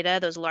data,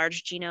 those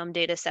large genome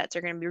data sets,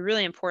 are going to be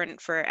really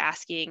important for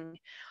asking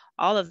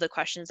all of the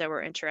questions that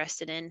we're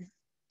interested in.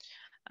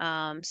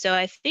 So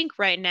I think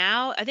right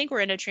now, I think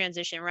we're in a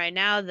transition. Right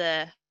now,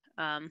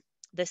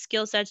 the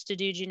skill sets to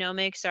do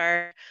genomics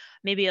are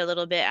maybe a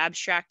little bit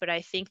abstract, but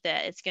I think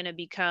that it's going to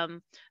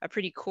become a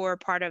pretty core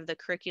part of the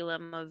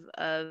curriculum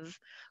of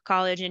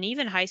college and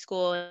even high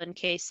school and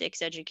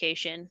K-6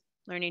 education,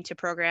 learning to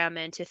program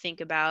and to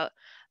think about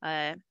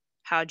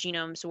how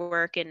genomes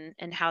work and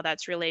how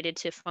that's related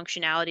to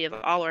functionality of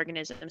all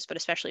organisms, but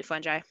especially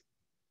fungi.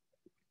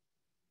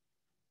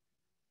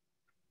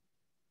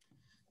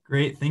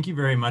 Great, thank you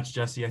very much,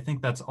 Jessie. I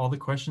think that's all the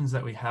questions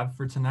that we have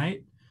for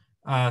tonight.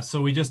 So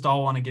we just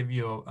all want to give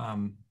you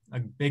a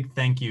big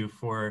thank you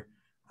for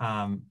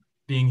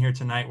being here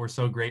tonight. We're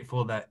so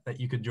grateful that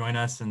you could join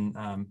us,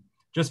 and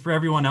just for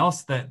everyone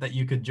else that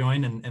you could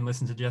join and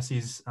listen to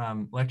Jessie's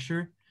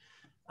lecture.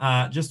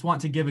 Just want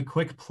to give a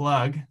quick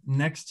plug.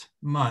 Next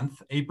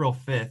month, April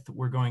 5th,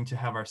 we're going to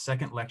have our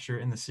second lecture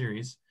in the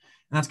series.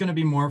 And that's going to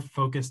be more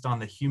focused on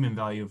the human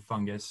value of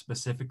fungus,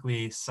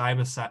 specifically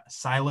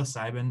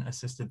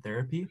psilocybin-assisted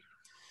therapy.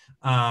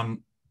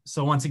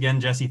 So once again,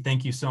 Jessie,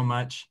 thank you so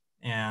much.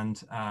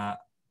 And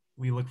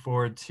we look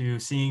forward to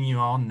seeing you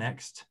all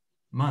next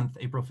month,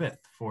 April 5th,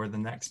 for the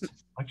next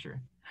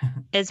lecture.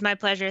 It's my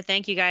pleasure.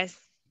 Thank you, guys.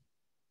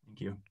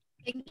 Thank you.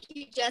 Thank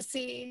you,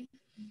 Jessie.